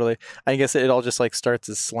 Totally. I guess it all just like starts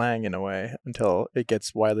as slang in a way until it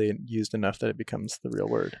gets widely used enough that it becomes the real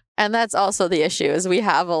word. And that's also the issue, is we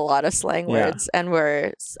have a lot of slang words, and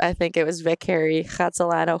I think it was Vic Harry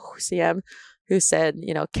Chatsalano Husiem who said,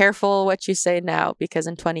 careful what you say now, because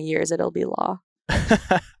in 20 years it'll be law.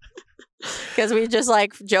 Because we just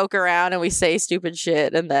like joke around and we say stupid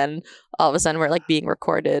shit, and then all of a sudden we're like being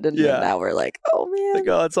recorded, and then now we're like, oh man, like,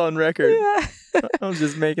 oh, it's on record. yeah. I was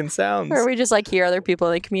just making sounds. Or we just like hear other people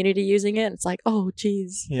in the community using it. And it's like, oh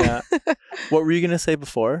geez. Yeah. What were you gonna say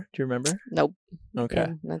before? Do you remember? Nope. Okay.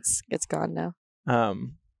 Yeah, it's gone now.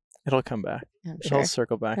 It'll come back. I'm sure. It'll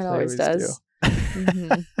circle back. It always does. Do.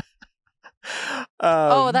 Mm-hmm.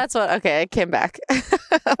 That's what. Okay, it came back.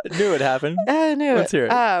 I knew it happened. I knew Let's hear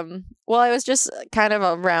it. Well, I was just kind of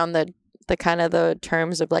around the kind of the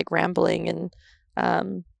terms of like rambling,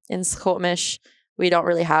 and in Squamish we don't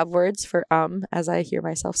really have words for as I hear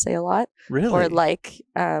myself say a lot. Really? Or like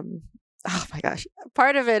oh my gosh.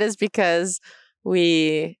 Part of it is because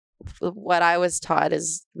what I was taught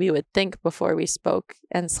is we would think before we spoke,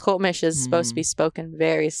 and Squamish is supposed to be spoken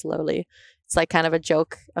very slowly. It's like kind of a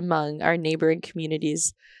joke among our neighboring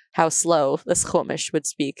communities how slow the Squamish would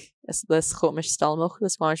speak. The Squamish Stalmoch, the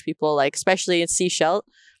Squamish people, like especially in Seashell,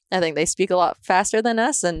 I think they speak a lot faster than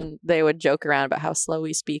us, and they would joke around about how slow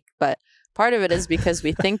we speak. But part of it is because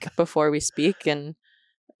we think before we speak, and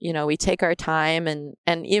we take our time,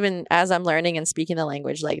 and even as I'm learning and speaking the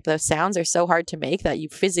language, like the sounds are so hard to make that you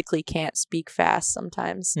physically can't speak fast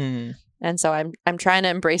sometimes. And so I'm trying to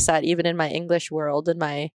embrace that even in my English world,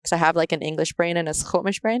 because I have like an English brain and a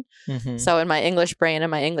Squamish brain. Mm-hmm. So in my English brain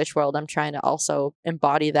and my English world, I'm trying to also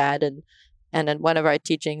embody that. And then one of our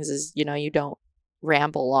teachings is, you don't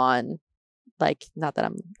ramble on, like, not that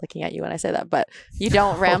I'm looking at you when I say that, but you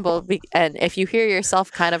don't ramble. And if you hear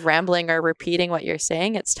yourself kind of rambling or repeating what you're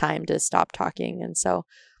saying, it's time to stop talking. And so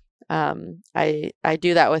I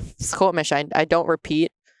do that with Squamish. I don't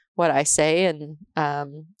repeat what I say, and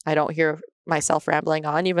I don't hear myself rambling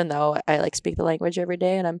on, even though I like speak the language every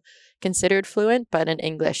day and I'm considered fluent. But in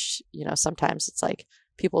English, sometimes it's like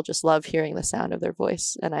people just love hearing the sound of their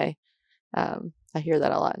voice, and I hear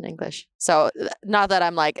that a lot in English. So not that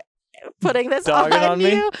I'm like putting this on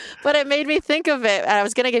you, but it made me think of it, and I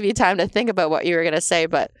was gonna give you time to think about what you were gonna say,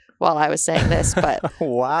 but while I was saying this, but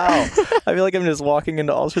wow, I feel like I'm just walking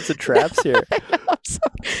into all sorts of traps here.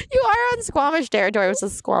 You are on Squamish territory with a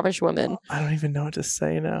Squamish woman. I don't even know what to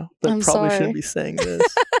say now. But I'm probably sorry. Shouldn't be saying this.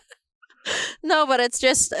 No, but it's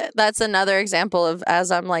just, that's another example of,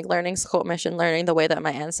 as I'm like learning Squamish and learning the way that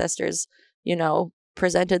my ancestors,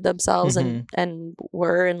 presented themselves and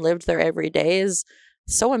were and lived their everyday, is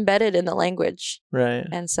so embedded in the language. Right.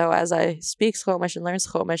 And so as I speak Squamish and learn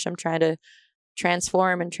Squamish, I'm trying to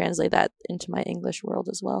transform and translate that into my English world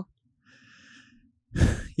as well.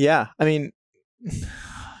 Yeah. I mean,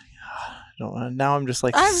 now I'm just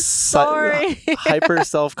like, I'm sorry. hyper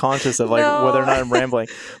self-conscious of like whether or not I'm rambling.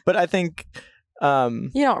 But I think you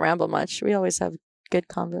don't ramble much. We always have good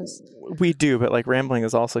combos. We do, but like rambling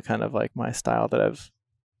is also kind of like my style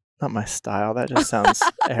not my style. That just sounds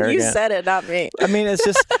arrogant. You said it, not me. I mean, it's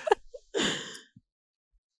just,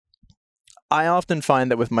 I often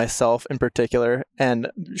find that with myself in particular,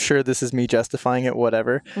 and sure, this is me justifying it,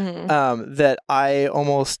 whatever, that I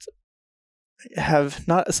almost have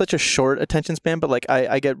not such a short attention span, but like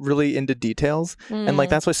I get really into details. And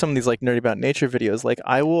like that's why some of these like nerdy about nature videos, like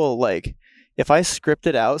I will like, if I script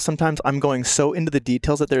it out, sometimes I'm going so into the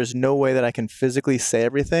details that there's no way that I can physically say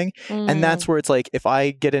everything. And that's where it's like, if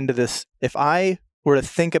I get into this, if I were to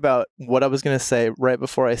think about what I was going to say right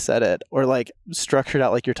before I said it, or like structured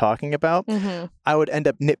out like you're talking about, I would end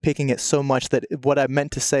up nitpicking it so much that what I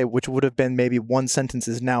meant to say, which would have been maybe one sentence,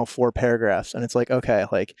 is now 4 paragraphs. And it's like, okay,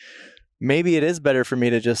 like maybe it is better for me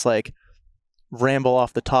to just like ramble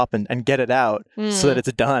off the top and get it out so that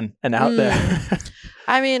it's done and out there.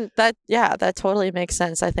 I mean, that totally makes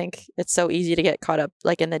sense. I think it's so easy to get caught up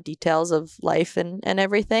like in the details of life and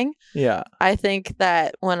everything. Yeah. I think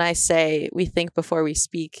that when I say we think before we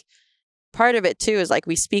speak, part of it too is like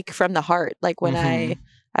we speak from the heart. Like when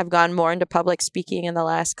I've gone more into public speaking in the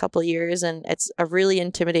last couple of years, and it's a really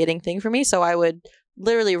intimidating thing for me. So I would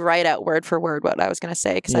literally write out word for word what I was going to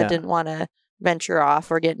say, because I didn't want to venture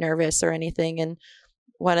off or get nervous or anything. And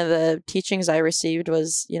one of the teachings I received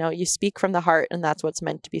was, you speak from the heart, and that's what's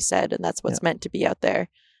meant to be said, and that's what's meant to be out there.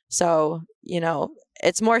 So,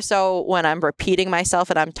 it's more so when I'm repeating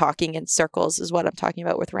myself and I'm talking in circles is what I'm talking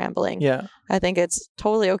about with rambling. Yeah. I think it's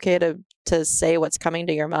totally okay to say what's coming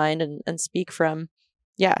to your mind and speak from,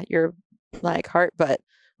 your like heart. But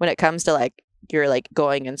when it comes to like, you're like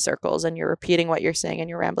going in circles and you're repeating what you're saying and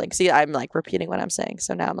you're rambling. See, I'm like repeating what I'm saying.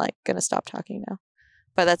 So now I'm like going to stop talking now.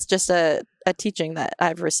 But that's just a teaching that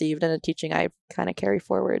I've received, and a teaching I kind of carry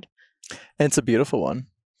forward. And it's a beautiful one.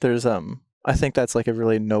 There's, I think that's like a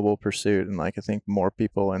really noble pursuit. And like, I think more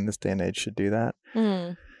people in this day and age should do that.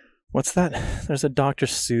 What's that? There's a Dr.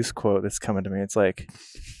 Seuss quote that's coming to me. It's like,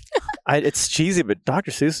 It's cheesy, but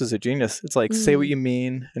Dr. Seuss is a genius. It's like, say what you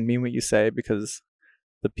mean and mean what you say, because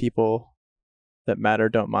the people that matter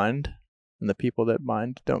don't mind, and the people that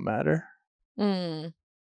mind don't matter.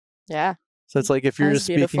 Yeah. So it's like, if you're That's just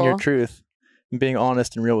speaking your beautiful. truth and being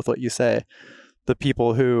honest and real with what you say, the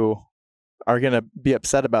people who are going to be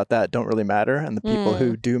upset about that don't really matter. And the people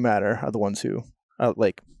who do matter are the ones who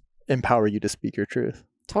like empower you to speak your truth.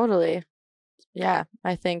 Totally. Yeah.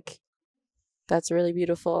 I think that's really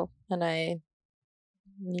beautiful. And I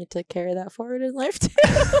need to carry that forward in life too.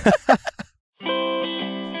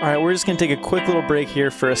 All right, we're just going to take a quick little break here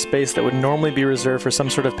for a space that would normally be reserved for some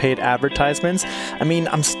sort of paid advertisements. I mean,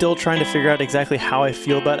 I'm still trying to figure out exactly how I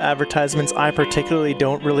feel about advertisements. I particularly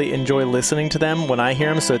don't really enjoy listening to them when I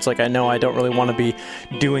hear them, so it's like I know I don't really want to be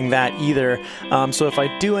doing that either. So if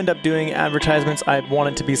I do end up doing advertisements, I want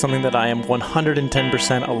it to be something that I am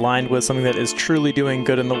 110% aligned with, something that is truly doing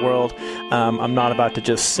good in the world. I'm not about to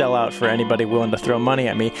just sell out for anybody willing to throw money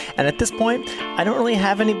at me. And at this point, I don't really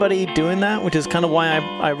have anybody doing that, which is kind of why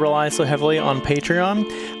I rely so heavily on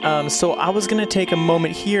Patreon. So I was going to take a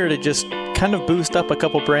moment here to just kind of boost up a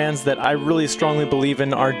couple brands that I really strongly believe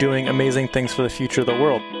in are doing amazing things for the future of the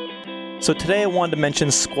world. So today I wanted to mention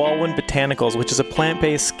Squalwyn Botanicals, which is a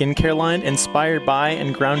plant-based skincare line inspired by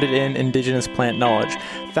and grounded in Indigenous plant knowledge.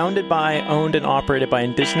 Founded by, owned, and operated by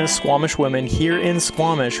Indigenous Squamish women here in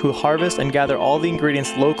Squamish who harvest and gather all the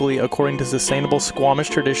ingredients locally according to sustainable Squamish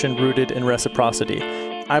tradition rooted in reciprocity.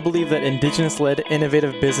 I believe that Indigenous-led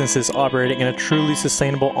innovative businesses operating in a truly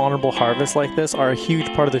sustainable, honorable harvest like this are a huge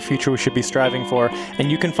part of the future we should be striving for, and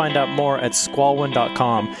you can find out more at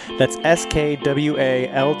squalwyn.com. That's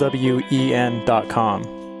SKWALWEN.com.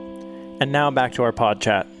 And now back to our pod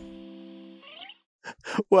chat.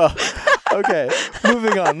 Well, okay,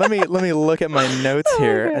 moving on. Let me look at my notes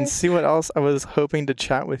here and see what else I was hoping to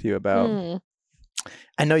chat with you about.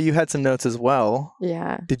 I know you had some notes as well.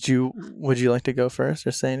 Yeah. Would you like to go first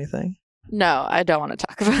or say anything? No, I don't want to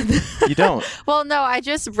talk about that. You don't? Well, no, I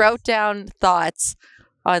just wrote down thoughts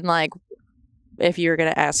on, like, if you were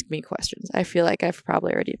going to ask me questions. I feel like I've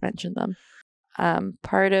probably already mentioned them.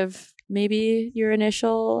 Part of maybe your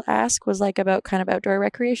initial ask was like about kind of outdoor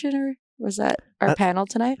recreation, or was that our panel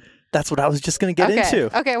tonight? That's what I was just going to get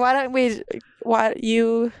into. Okay, why don't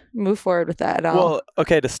you move forward with that? Well,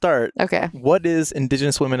 okay, to start. Okay. What is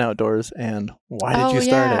Indigenous Women Outdoors and why did you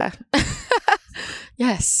start it?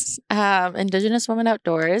 Yes. Indigenous Women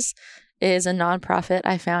Outdoors is a nonprofit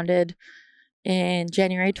I founded in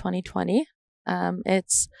January 2020.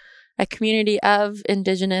 It's a community of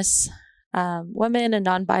Indigenous women and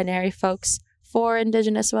non-binary folks for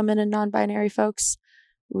Indigenous women and non-binary folks.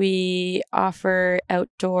 We offer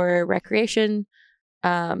outdoor recreation,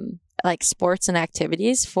 like sports and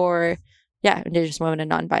activities for, Indigenous women and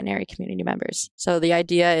non-binary community members. So the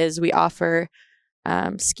idea is we offer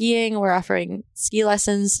skiing. We're offering ski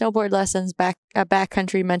lessons, snowboard lessons, a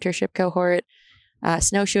backcountry mentorship cohort,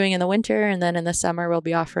 snowshoeing in the winter, and then in the summer we'll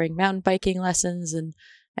be offering mountain biking lessons and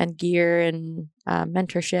gear and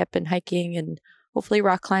mentorship and hiking and hopefully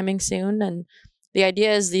rock climbing soon. And the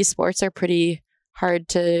idea is these sports are pretty hard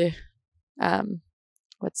to,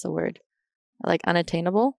 what's the word? Like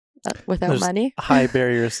unattainable without There's money. High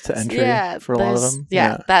barriers to entry for a lot of them.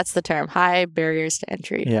 Yeah, that's the term. High barriers to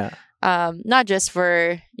entry. Yeah. Not just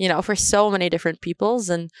for, for so many different peoples.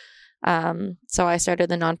 And so I started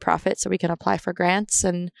the nonprofit so we can apply for grants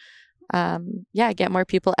and, get more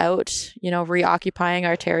people out, reoccupying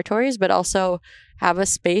our territories, but also have a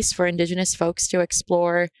space for Indigenous folks to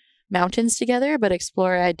explore mountains together, but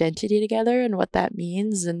explore identity together and what that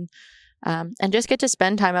means, and just get to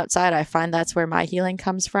spend time outside. I find that's where my healing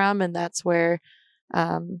comes from, and that's where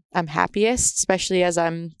I'm happiest, especially as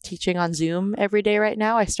I'm teaching on Zoom every day right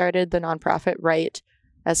now. I started the nonprofit right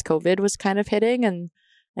as COVID was kind of hitting,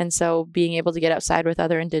 and so being able to get outside with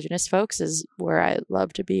other Indigenous folks is where I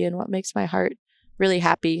love to be and what makes my heart really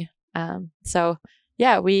happy.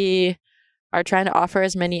 We are trying to offer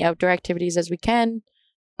as many outdoor activities as we can.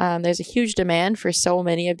 There's a huge demand for so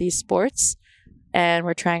many of these sports, and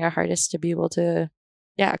we're trying our hardest to be able to,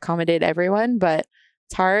 accommodate everyone, but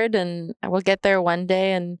it's hard, and we'll get there one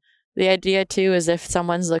day. And the idea too is if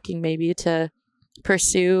someone's looking maybe to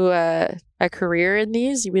pursue a career in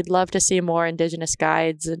these, we'd love to see more Indigenous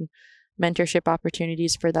guides and mentorship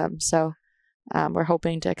opportunities for them. So we're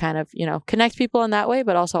hoping to kind of, connect people in that way,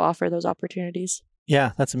 but also offer those opportunities.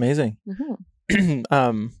 Yeah, that's amazing.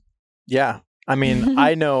 Mm-hmm. I mean,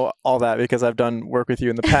 I know all that because I've done work with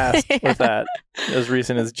you in the past with that as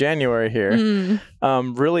recent as January here.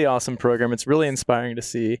 Really awesome program. It's really inspiring to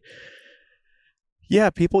see.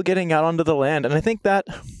 Yeah, people getting out onto the land. And I think that,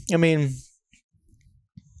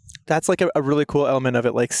 that's like a really cool element of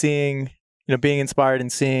it, like seeing, being inspired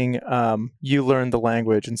and seeing you learn the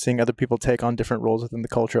language and seeing other people take on different roles within the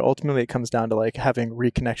culture. Ultimately, it comes down to like having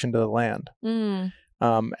reconnection to the land.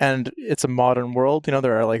 And it's a modern world.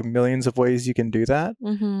 There are like millions of ways you can do that.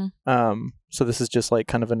 So this is just like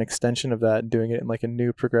kind of an extension of that and doing it in like a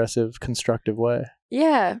new, progressive, constructive way.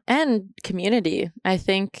 Yeah. And community. I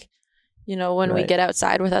think, when we get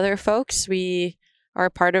outside with other folks, we are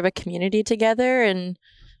part of a community together, and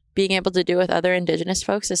being able to do with other Indigenous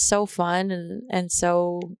folks is so fun and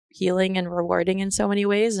so healing and rewarding in so many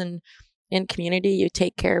ways. And in community, you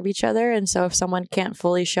take care of each other. And so if someone can't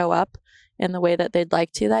fully show up in the way that they'd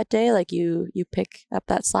like to that day, like you pick up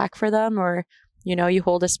that slack for them, or, you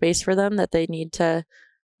hold a space for them that they need to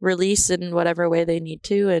release in whatever way they need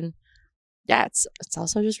to. And yeah, it's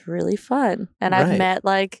also just really fun. And I've met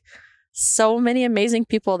like so many amazing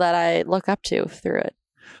people that I look up to through it.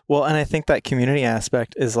 Well, and I think that community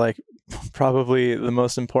aspect is like probably the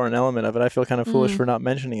most important element of it. I feel kind of foolish for not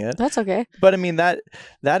mentioning it. That's okay. But I mean, that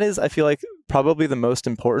is, I feel like, probably the most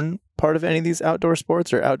important part of any of these outdoor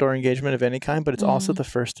sports or outdoor engagement of any kind, but it's also the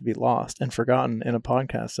first to be lost and forgotten in a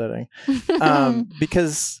podcast setting.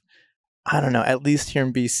 Because I don't know, at least here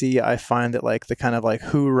in BC, I find that like the kind of like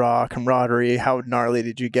hoorah, camaraderie, how gnarly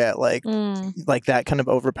did you get? Like that kind of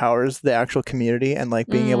overpowers the actual community, and like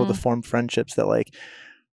being able to form friendships that like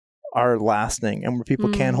are lasting and where people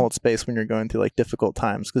can hold space when you're going through like difficult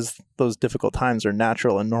times, because those difficult times are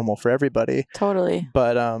natural and normal for everybody. Totally.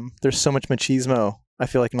 But there's so much machismo, I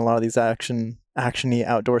feel like, in a lot of these actiony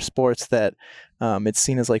outdoor sports that it's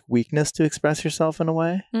seen as like weakness to express yourself in a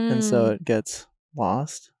way. And so it gets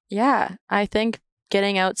lost. Yeah. I think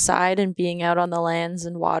getting outside and being out on the lands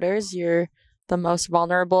and waters, you're the most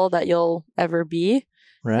vulnerable that you'll ever be.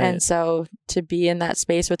 Right. And so to be in that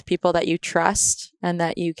space with people that you trust and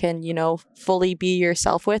that you can, fully be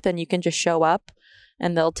yourself with, and you can just show up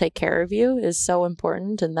and they'll take care of you, is so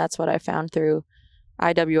important. And that's what I found through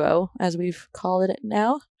IWO, as we've called it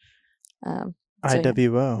now.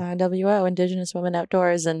 IWO, Indigenous Women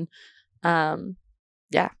Outdoors. And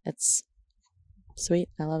yeah, it's sweet.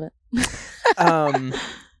 I love it.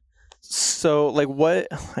 So like what,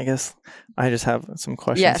 I guess I just have some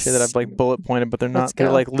questions here that I've like bullet pointed, but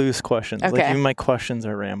they're like loose questions. Okay. Like even my questions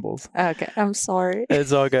are rambles. Okay. I'm sorry.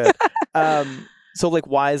 It's all good. So like,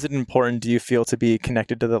 why is it important, do you feel, to be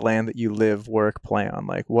connected to the land that you live, work, play on?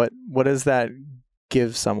 Like what does that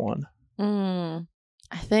give someone? I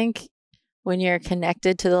think when you're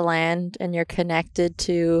connected to the land and you're connected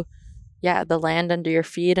to, the land under your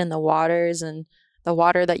feet and the waters and the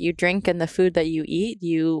water that you drink and the food that you eat,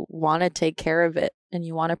 you want to take care of it and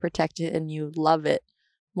you want to protect it and you love it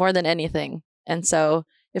more than anything. And so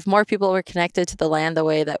if more people were connected to the land the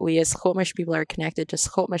way that we as Squamish people are connected to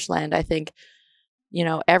Squamish land, I think,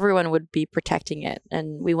 everyone would be protecting it,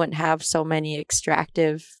 and we wouldn't have so many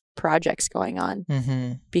extractive projects going on.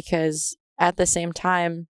 Because at the same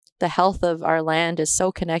time, the health of our land is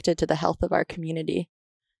so connected to the health of our community.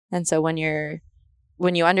 And so when you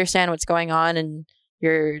understand what's going on and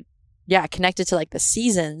you're connected to like the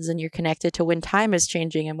seasons, and you're connected to when time is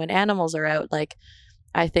changing and when animals are out, like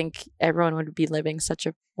I think everyone would be living such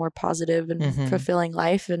a more positive and fulfilling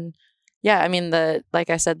life. And I mean, like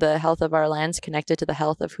I said, the health of our land's connected to the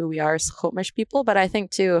health of who we are as Squamish people. But I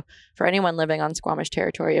think too, for anyone living on Squamish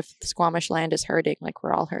territory, if the Squamish land is hurting, like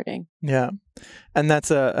we're all hurting. Yeah. And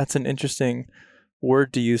that's an interesting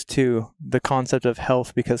word to use too, the concept of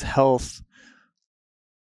health, because health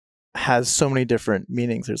has so many different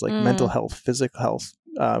meanings. There's like mental health, physical health,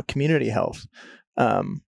 community health.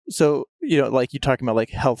 So, like you're talking about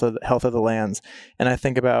like health of the lands. And I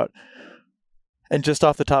think about, and just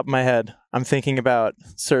off the top of my head, I'm thinking about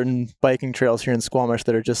certain biking trails here in Squamish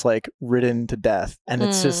that are just like ridden to death. And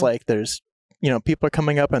it's just like, there's, people are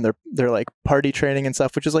coming up and they're like party training and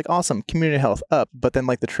stuff, which is like awesome, community health up. But then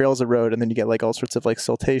like the trails erode, and then you get like all sorts of like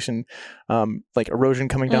siltation, like erosion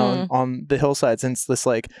coming down on the hillsides. And it's this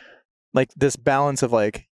like this balance of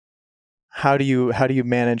like, how do you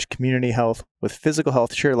manage community health with physical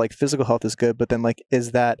health? Sure, like physical health is good, but then like,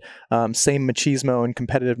 is that same machismo and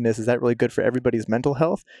competitiveness, is that really good for everybody's mental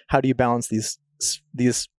health? How do you balance these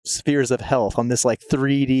spheres of health on this like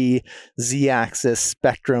 3D Z-axis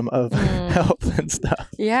spectrum of health and stuff?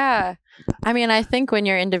 Yeah. I mean, I think when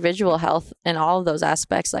your individual health and all of those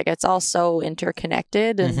aspects, like it's all so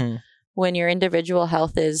interconnected. And when your individual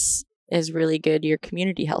health is really good, your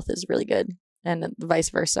community health is really good. And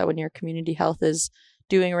vice versa, when your community health is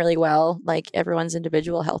doing really well, like everyone's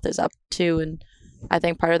individual health is up too. And I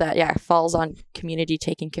think part of that, falls on community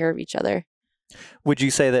taking care of each other. Would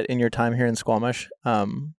you say that in your time here in Squamish,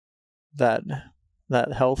 that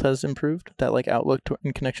that health has improved, that like outlook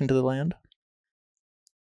in connection to the land?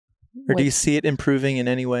 Or do you see it improving in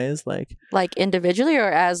any ways, like individually or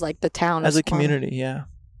as like the town as of a community? Yeah,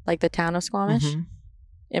 like the town of Squamish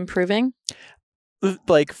improving?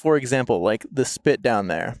 Like, for example, like the spit down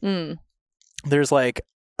there. There's like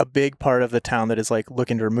a big part of the town that is like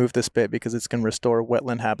looking to remove the spit because it's going to restore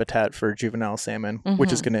wetland habitat for juvenile salmon,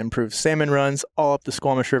 which is going to improve salmon runs all up the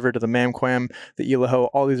Squamish River to the Mamquam, the Ilaho,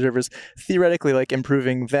 all these rivers, theoretically like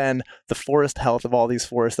improving then the forest health of all these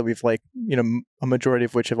forests that we've like, you know, a majority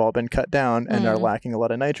of which have all been cut down and are lacking a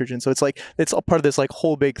lot of nitrogen. So it's like, it's all part of this like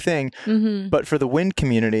whole big thing. But for the wind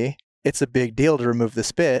community, it's a big deal to remove the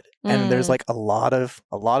spit. And there's like a lot of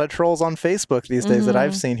trolls on Facebook these days that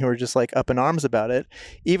I've seen who are just like up in arms about it.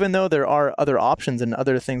 Even though there are other options and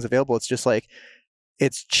other things available, it's just like,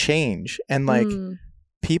 it's change. And like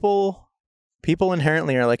people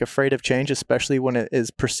inherently are like afraid of change, especially when it is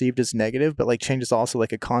perceived as negative, but like change is also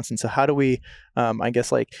like a constant. So how do we, I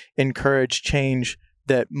guess, like encourage change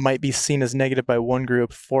that might be seen as negative by one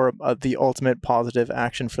group for the ultimate positive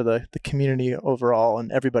action for the community overall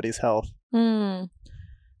and everybody's health?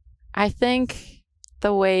 I think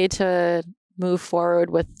the way to move forward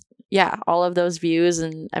with, all of those views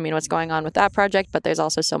and I mean, what's going on with that project, but there's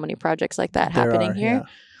also so many projects like that happening here,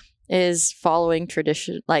 is following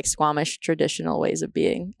like Squamish traditional ways of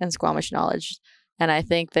being and Squamish knowledge. And I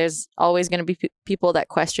think there's always going to be people that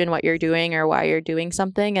question what you're doing or why you're doing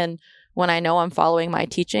something. And when I know I'm following my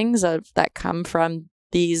teachings that come from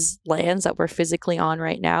these lands that we're physically on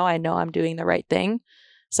right now, I know I'm doing the right thing.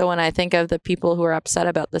 So when I think of the people who are upset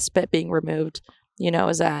about the spit being removed, you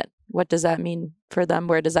know, what does that mean for them?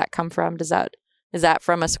 Where does that come from? Is that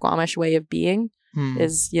from a Squamish way of being?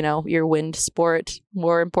 Is, you know, your wind sport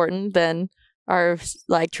more important than our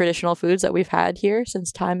like traditional foods that we've had here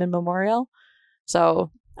since time immemorial?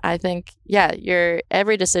 So I think,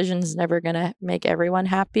 every decision is never going to make everyone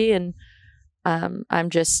happy. And I'm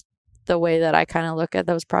just, the way that I kind of look at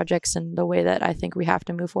those projects and the way that I think we have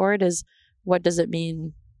to move forward is, what does it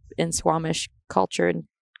mean in Squamish culture and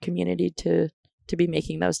community to be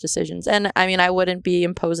making those decisions? And I mean, I wouldn't be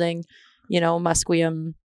imposing, you know,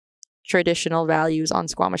 Musqueam traditional values on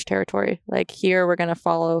Squamish territory. Like here, we're going to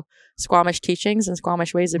follow Squamish teachings and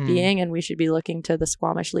Squamish ways of being, and we should be looking to the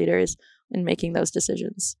Squamish leaders in making those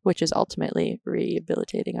decisions, which is ultimately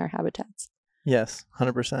rehabilitating our habitats. Yes,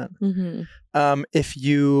 100%. If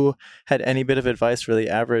you had any bit of advice for the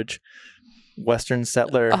average Western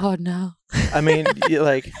settler, oh no, I mean,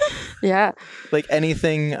 like, like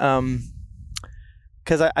anything,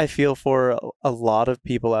 because I feel for a lot of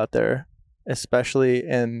people out there, especially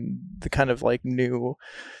in the kind of like new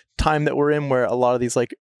time that we're in, where a lot of these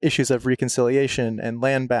like issues of reconciliation and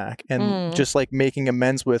land back and just like making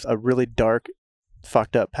amends with a really dark,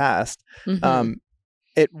 fucked up past,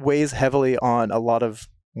 it weighs heavily on a lot of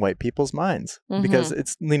white people's minds because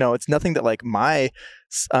it's, you know, it's nothing that like my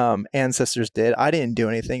ancestors did. I didn't do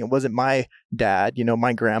anything. It wasn't my dad, you know,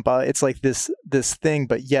 my grandpa. It's like this thing,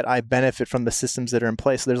 but yet I benefit from the systems that are in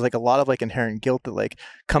place. So there's like a lot of like inherent guilt that like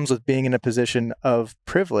comes with being in a position of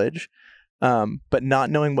privilege, but not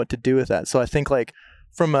knowing what to do with that. So I think like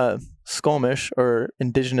from a Squamish or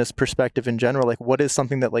Indigenous perspective in general, like what is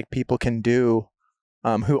something that like people can do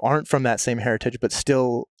who aren't from that same heritage, but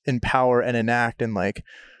still empower and enact and like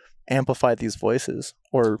amplify these voices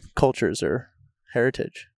or cultures or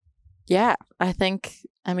heritage? Yeah,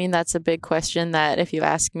 I mean, that's a big question that if you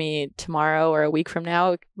ask me tomorrow or a week from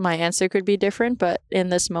now, my answer could be different. But in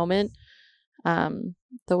this moment,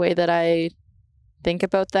 the way that I think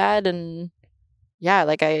about that, and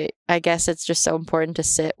like I guess it's just so important to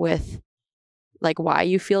sit with like why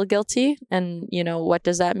you feel guilty. And, you know, what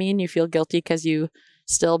does that mean? You feel guilty because you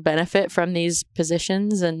still benefit from these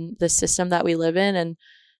positions and the system that we live in. And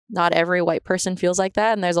not every white person feels like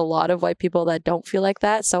that. And there's a lot of white people that don't feel like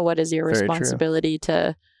that. So what is your responsibility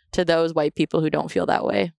to those white people who don't feel that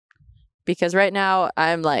way? Because right now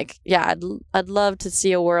I'm like, I'd love to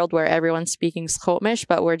see a world where everyone's speaking Squamish,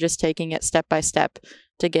 but we're just taking it step by step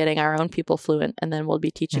to getting our own people fluent, and then we'll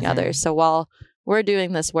be teaching others. So while we're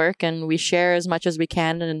doing this work and we share as much as we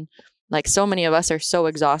can, and like so many of us are so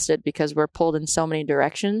exhausted because we're pulled in so many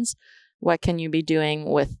directions, what can you be doing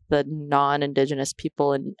with the non-Indigenous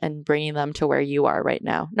people and bringing them to where you are right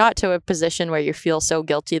now? Not to a position where you feel so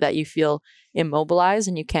guilty that you feel immobilized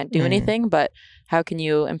and you can't do anything, but how can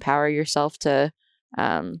you empower yourself to,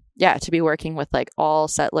 to be working with like all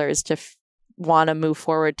settlers to want to move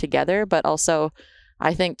forward together. But also,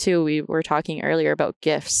 I think too, we were talking earlier about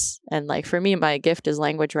gifts, and like for me, my gift is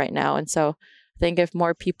language right now. And so I think if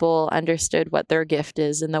more people understood what their gift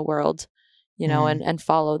is in the world, you know, and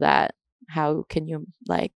follow that, how can you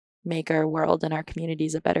like make our world and our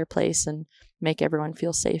communities a better place and make everyone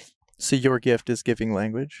feel safe. So your gift is giving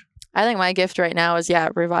language? I think my gift right now is,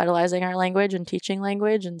 revitalizing our language and teaching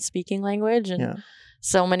language and speaking language and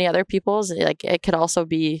so many other people's. Like it could also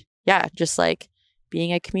be, just like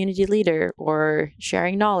being a community leader or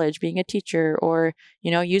sharing knowledge, being a teacher, or,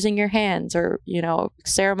 using your hands, or,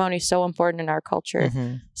 ceremony is so important in our culture.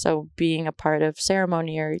 Mm-hmm. So being a part of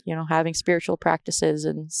ceremony or, having spiritual practices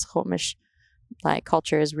and Squamish like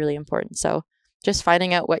culture is really important. So just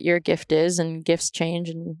finding out what your gift is, and gifts change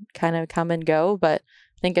and kind of come and go. But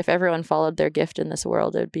I think if everyone followed their gift in this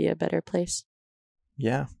world, it would be a better place.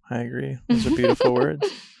 Yeah, I agree. Those are beautiful words.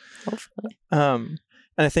 Hopefully. And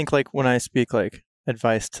I think like when I speak like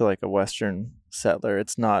advice to like a Western settler,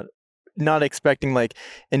 it's not expecting like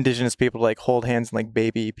Indigenous people to like hold hands and like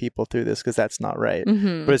baby people through this, because that's not right.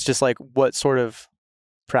 Mm-hmm. But it's just like what sort of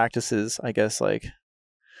practices, I guess, like,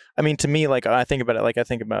 I mean, to me, like I think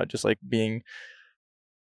about just like being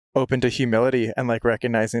open to humility and like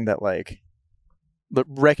recognizing that like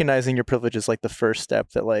recognizing your privilege is like the first step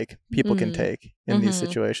that like people can take in these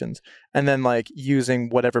situations, and then like using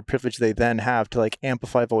whatever privilege they then have to like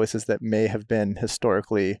amplify voices that may have been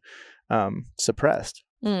historically suppressed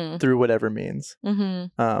through whatever means.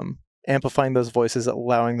 Amplifying those voices,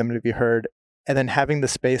 allowing them to be heard, and then having the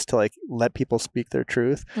space to like let people speak their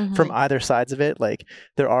truth from either sides of it. Like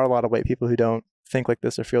there are a lot of white people who don't think like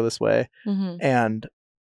this or feel this way, and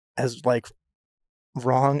as like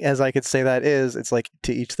wrong as I could say that is, it's like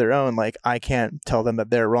to each their own. Like I can't tell them that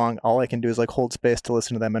they're wrong. All I can do is like hold space to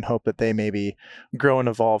listen to them and hope that they maybe grow and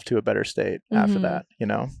evolve to a better state after that,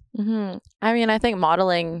 I mean, I think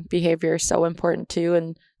modeling behavior is so important too.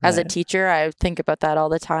 And as a teacher, I think about that all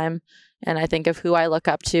the time. And I think of who I look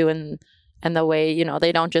up to and the way,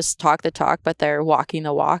 they don't just talk the talk, but they're walking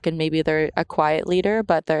the walk. And maybe they're a quiet leader,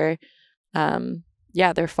 but they're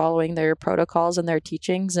following their protocols and their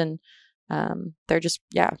teachings, and they're just,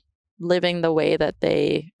 living the way that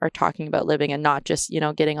they are talking about living, and not just,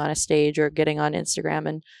 getting on a stage or getting on Instagram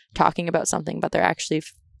and talking about something, but they're actually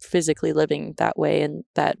physically living that way and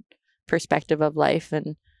that perspective of life.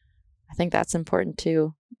 And I think that's important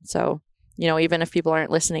too. So, even if people aren't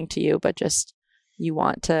listening to you, but just you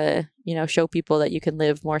want to, show people that you can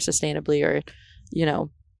live more sustainably, or,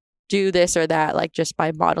 do this or that, like just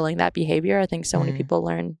by modeling that behavior. I think so many people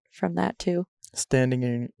learn from that too. Standing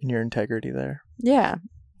in your integrity there. Yeah.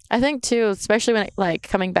 I think too, especially when like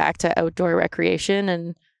coming back to outdoor recreation,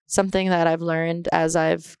 and something that I've learned as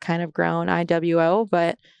I've kind of grown IWO,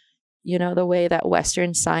 but the way that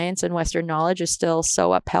Western science and Western knowledge is still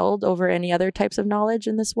so upheld over any other types of knowledge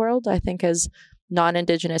in this world. I think as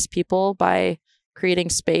non-Indigenous people, by creating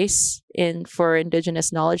space for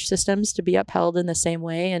Indigenous knowledge systems to be upheld in the same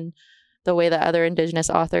way, and the way that other Indigenous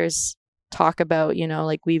authors talk about,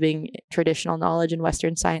 like weaving traditional knowledge and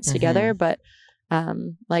Western science together, but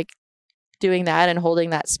like doing that and holding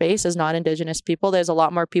that space as non-Indigenous people, there's a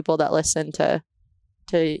lot more people that listen to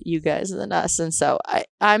you guys than us. And so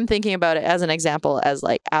I'm thinking about it as an example as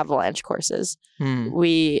like avalanche courses.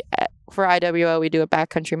 We, for IWO, we do a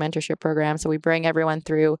backcountry mentorship program. So we bring everyone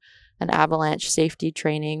through an avalanche safety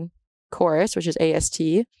training course, which is AST.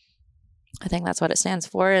 I think that's what it stands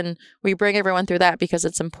for. And we bring everyone through that because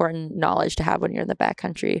it's important knowledge to have when you're in the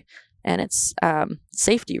backcountry, and it's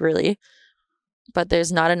safety really. But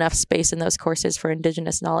there's not enough space in those courses for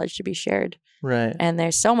Indigenous knowledge to be shared. Right. And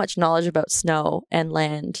there's so much knowledge about snow and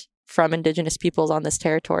land from Indigenous peoples on this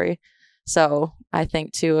territory. So I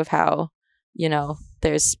think too of how,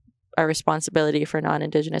 there's a responsibility for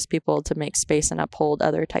non-Indigenous people to make space and uphold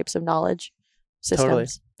other types of knowledge systems. Totally.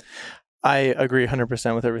 I agree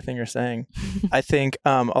 100% with everything you're saying. I think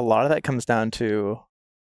a lot of that comes down to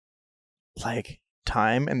like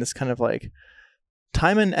time, and this kind of like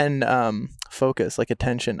time and focus, like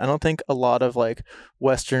attention. I don't think a lot of like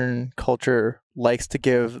Western culture likes to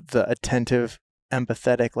give the attentive,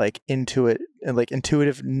 empathetic, like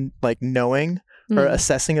intuitive, like knowing or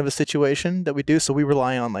assessing of a situation that we do. So we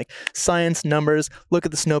rely on like science, numbers, look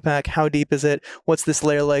at the snowpack, how deep is it? What's this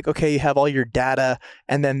layer like? Okay, you have all your data,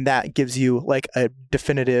 and then that gives you like a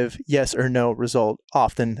definitive yes or no result.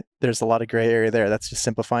 Often there's a lot of gray area there. That's just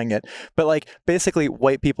simplifying it. But like basically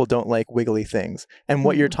white people don't like wiggly things. And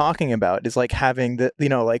what you're talking about is like having the,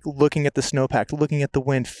 like looking at the snowpack, looking at the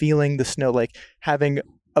wind, feeling the snow, like having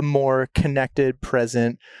a more connected,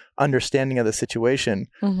 present understanding of the situation,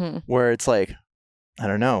 where it's like, I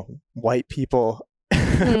don't know, white people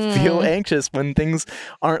feel anxious when things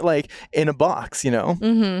aren't like in a box, Yeah,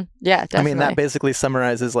 definitely. I mean, that basically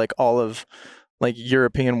summarizes like all of like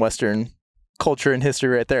European Western culture and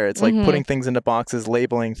history right there. It's like putting things into boxes,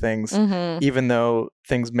 labeling things, even though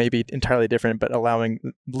things may be entirely different, but allowing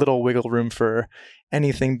little wiggle room for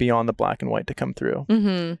anything beyond the black and white to come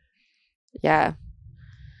through. Yeah.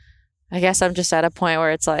 I guess I'm just at a point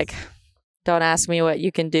where it's like, don't ask me what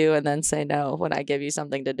you can do and then say no when I give you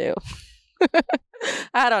something to do.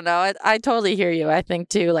 I don't know. I totally hear you. I think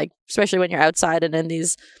too, like, especially when you're outside and in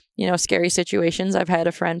these, scary situations. I've had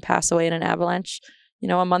a friend pass away in an avalanche,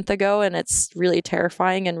 a month ago, and it's really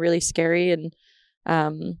terrifying and really scary. And,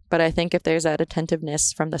 but I think if there's that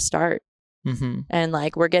attentiveness from the start and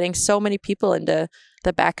like, we're getting so many people into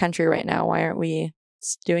the backcountry right now, why aren't we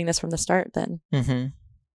doing this from the start then?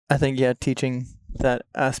 I think, teaching that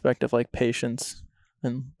aspect of like patience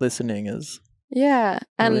and listening is a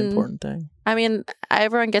really important thing. I mean,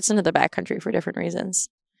 everyone gets into the backcountry for different reasons,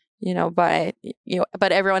 but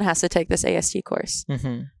everyone has to take this AST course.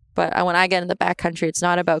 But when I get in the backcountry, it's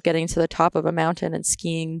not about getting to the top of a mountain and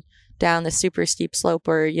skiing down the super steep slope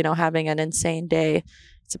or, having an insane day.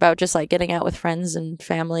 It's about just like getting out with friends and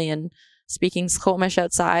family and speaking Squamish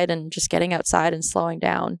outside and just getting outside and slowing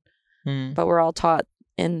down. But we're all taught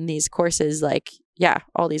in these courses, like,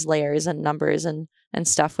 all these layers and numbers and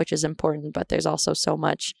stuff, which is important. But there's also so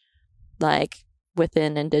much like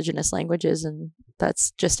within Indigenous languages, and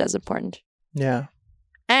that's just as important. Yeah.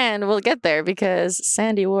 And we'll get there because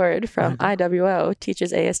Sandy Ward from IWO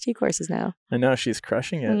teaches AST courses now. I know, she's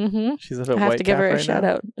crushing it. She's at a white cap. I have to give her a shout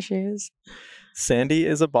out. She is. Sandy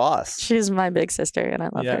is a boss. She's my big sister, and I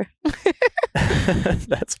love her.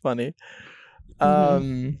 That's funny.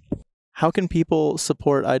 How can people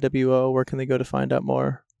support IWO? Where can they go to find out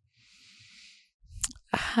more?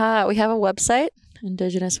 We have a website,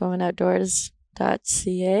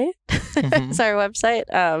 indigenouswomenoutdoors.ca. It's our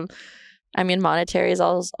website. I mean, monetary is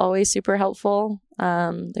always super helpful.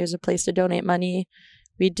 There's a place to donate money.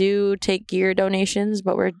 We do take gear donations,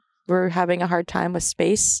 but we're having a hard time with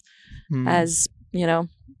space, as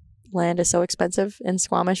land is so expensive in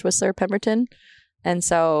Squamish, Whistler, Pemberton. And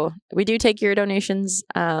so we do take gear donations.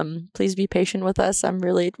 Please be patient with us. I'm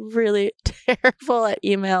really, really terrible at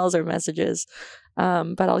emails or messages,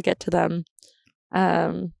 but I'll get to them.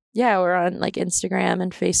 We're on like Instagram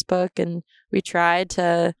and Facebook, and we try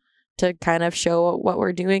to kind of show what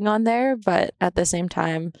we're doing on there. But at the same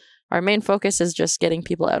time, our main focus is just getting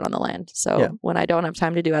people out on the land. So when I don't have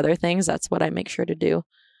time to do other things, that's what I make sure to do.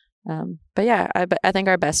 I think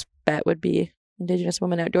our best bet would be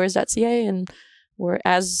IndigenousWomenOutdoors.ca, and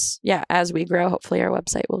as we grow, hopefully our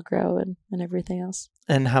website will grow and everything else.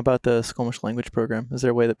 And how about the Squamish language program? Is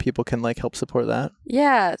there a way that people can like help support that?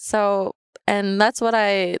 Yeah. So, and that's what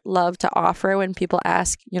I love to offer when people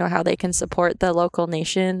ask, how they can support the local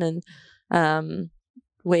nation and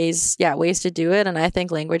ways to do it. And I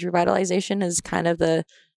think language revitalization is kind of the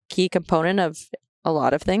key component of a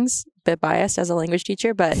lot of things. A bit biased as a language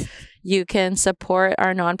teacher, but you can support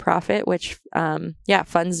our nonprofit, which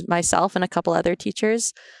funds myself and a couple other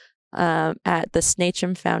teachers at the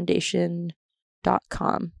SnHM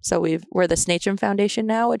So we're the SnHM Foundation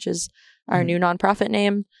now, which is our new nonprofit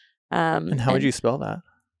name. And how would you spell that?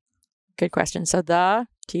 Good question. So the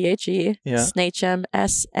THE SnHM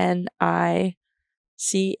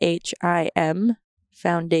SNICHIM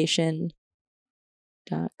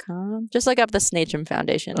Foundation.com. Just look up the SnHM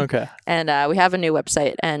Foundation. Okay. And we have a new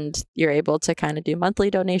website, and you're able to kind of do monthly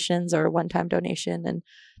donations or one-time donation, and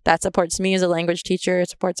that supports me as a language teacher. It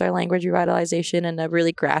supports our language revitalization and a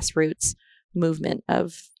really grassroots movement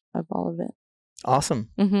of all of it. Awesome.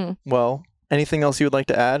 Well, anything else you would like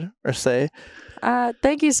to add or say?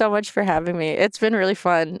 Thank you so much for having me. It's been really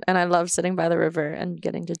fun, and I love sitting by the river and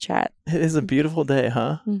getting to chat. It is a beautiful day,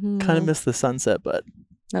 huh? Kind of miss the sunset, but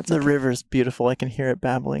the river's beautiful. I can hear it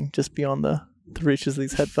babbling just beyond the reaches of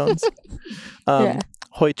these headphones.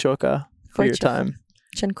 Hoi choka for your time.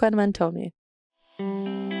 Chinquenman Tomi.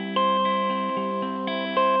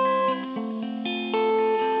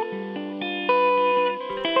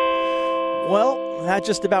 Well, that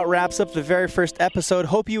just about wraps up the very first episode.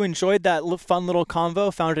 Hope you enjoyed that fun little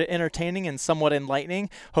convo, found it entertaining and somewhat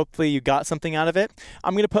enlightening. Hopefully you got something out of it.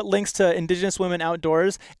 I'm going to put links to Indigenous Women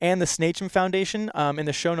Outdoors and the SnHM Foundation in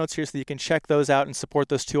the show notes here so that you can check those out and support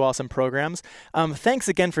those two awesome programs. Thanks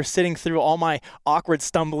again for sitting through all my awkward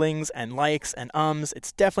stumblings and likes and ums.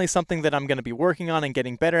 It's definitely something that I'm going to be working on and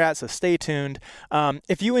getting better at, so stay tuned.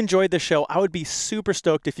 If you enjoyed the show, I would be super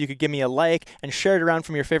stoked if you could give me a like and share it around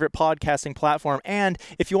from your favorite podcasting platform And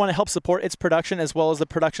if you want to help support its production as well as the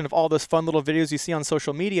production of all those fun little videos you see on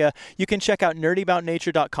social media, you can check out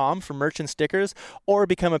nerdyaboutnature.com for merch and stickers, or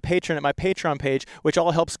become a patron at my Patreon page, which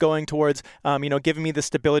all helps going towards giving me the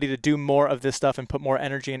stability to do more of this stuff and put more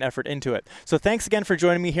energy and effort into it. So thanks again for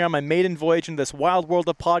joining me here on my maiden voyage into this wild world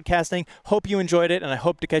of podcasting. Hope you enjoyed it, and I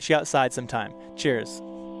hope to catch you outside sometime. Cheers.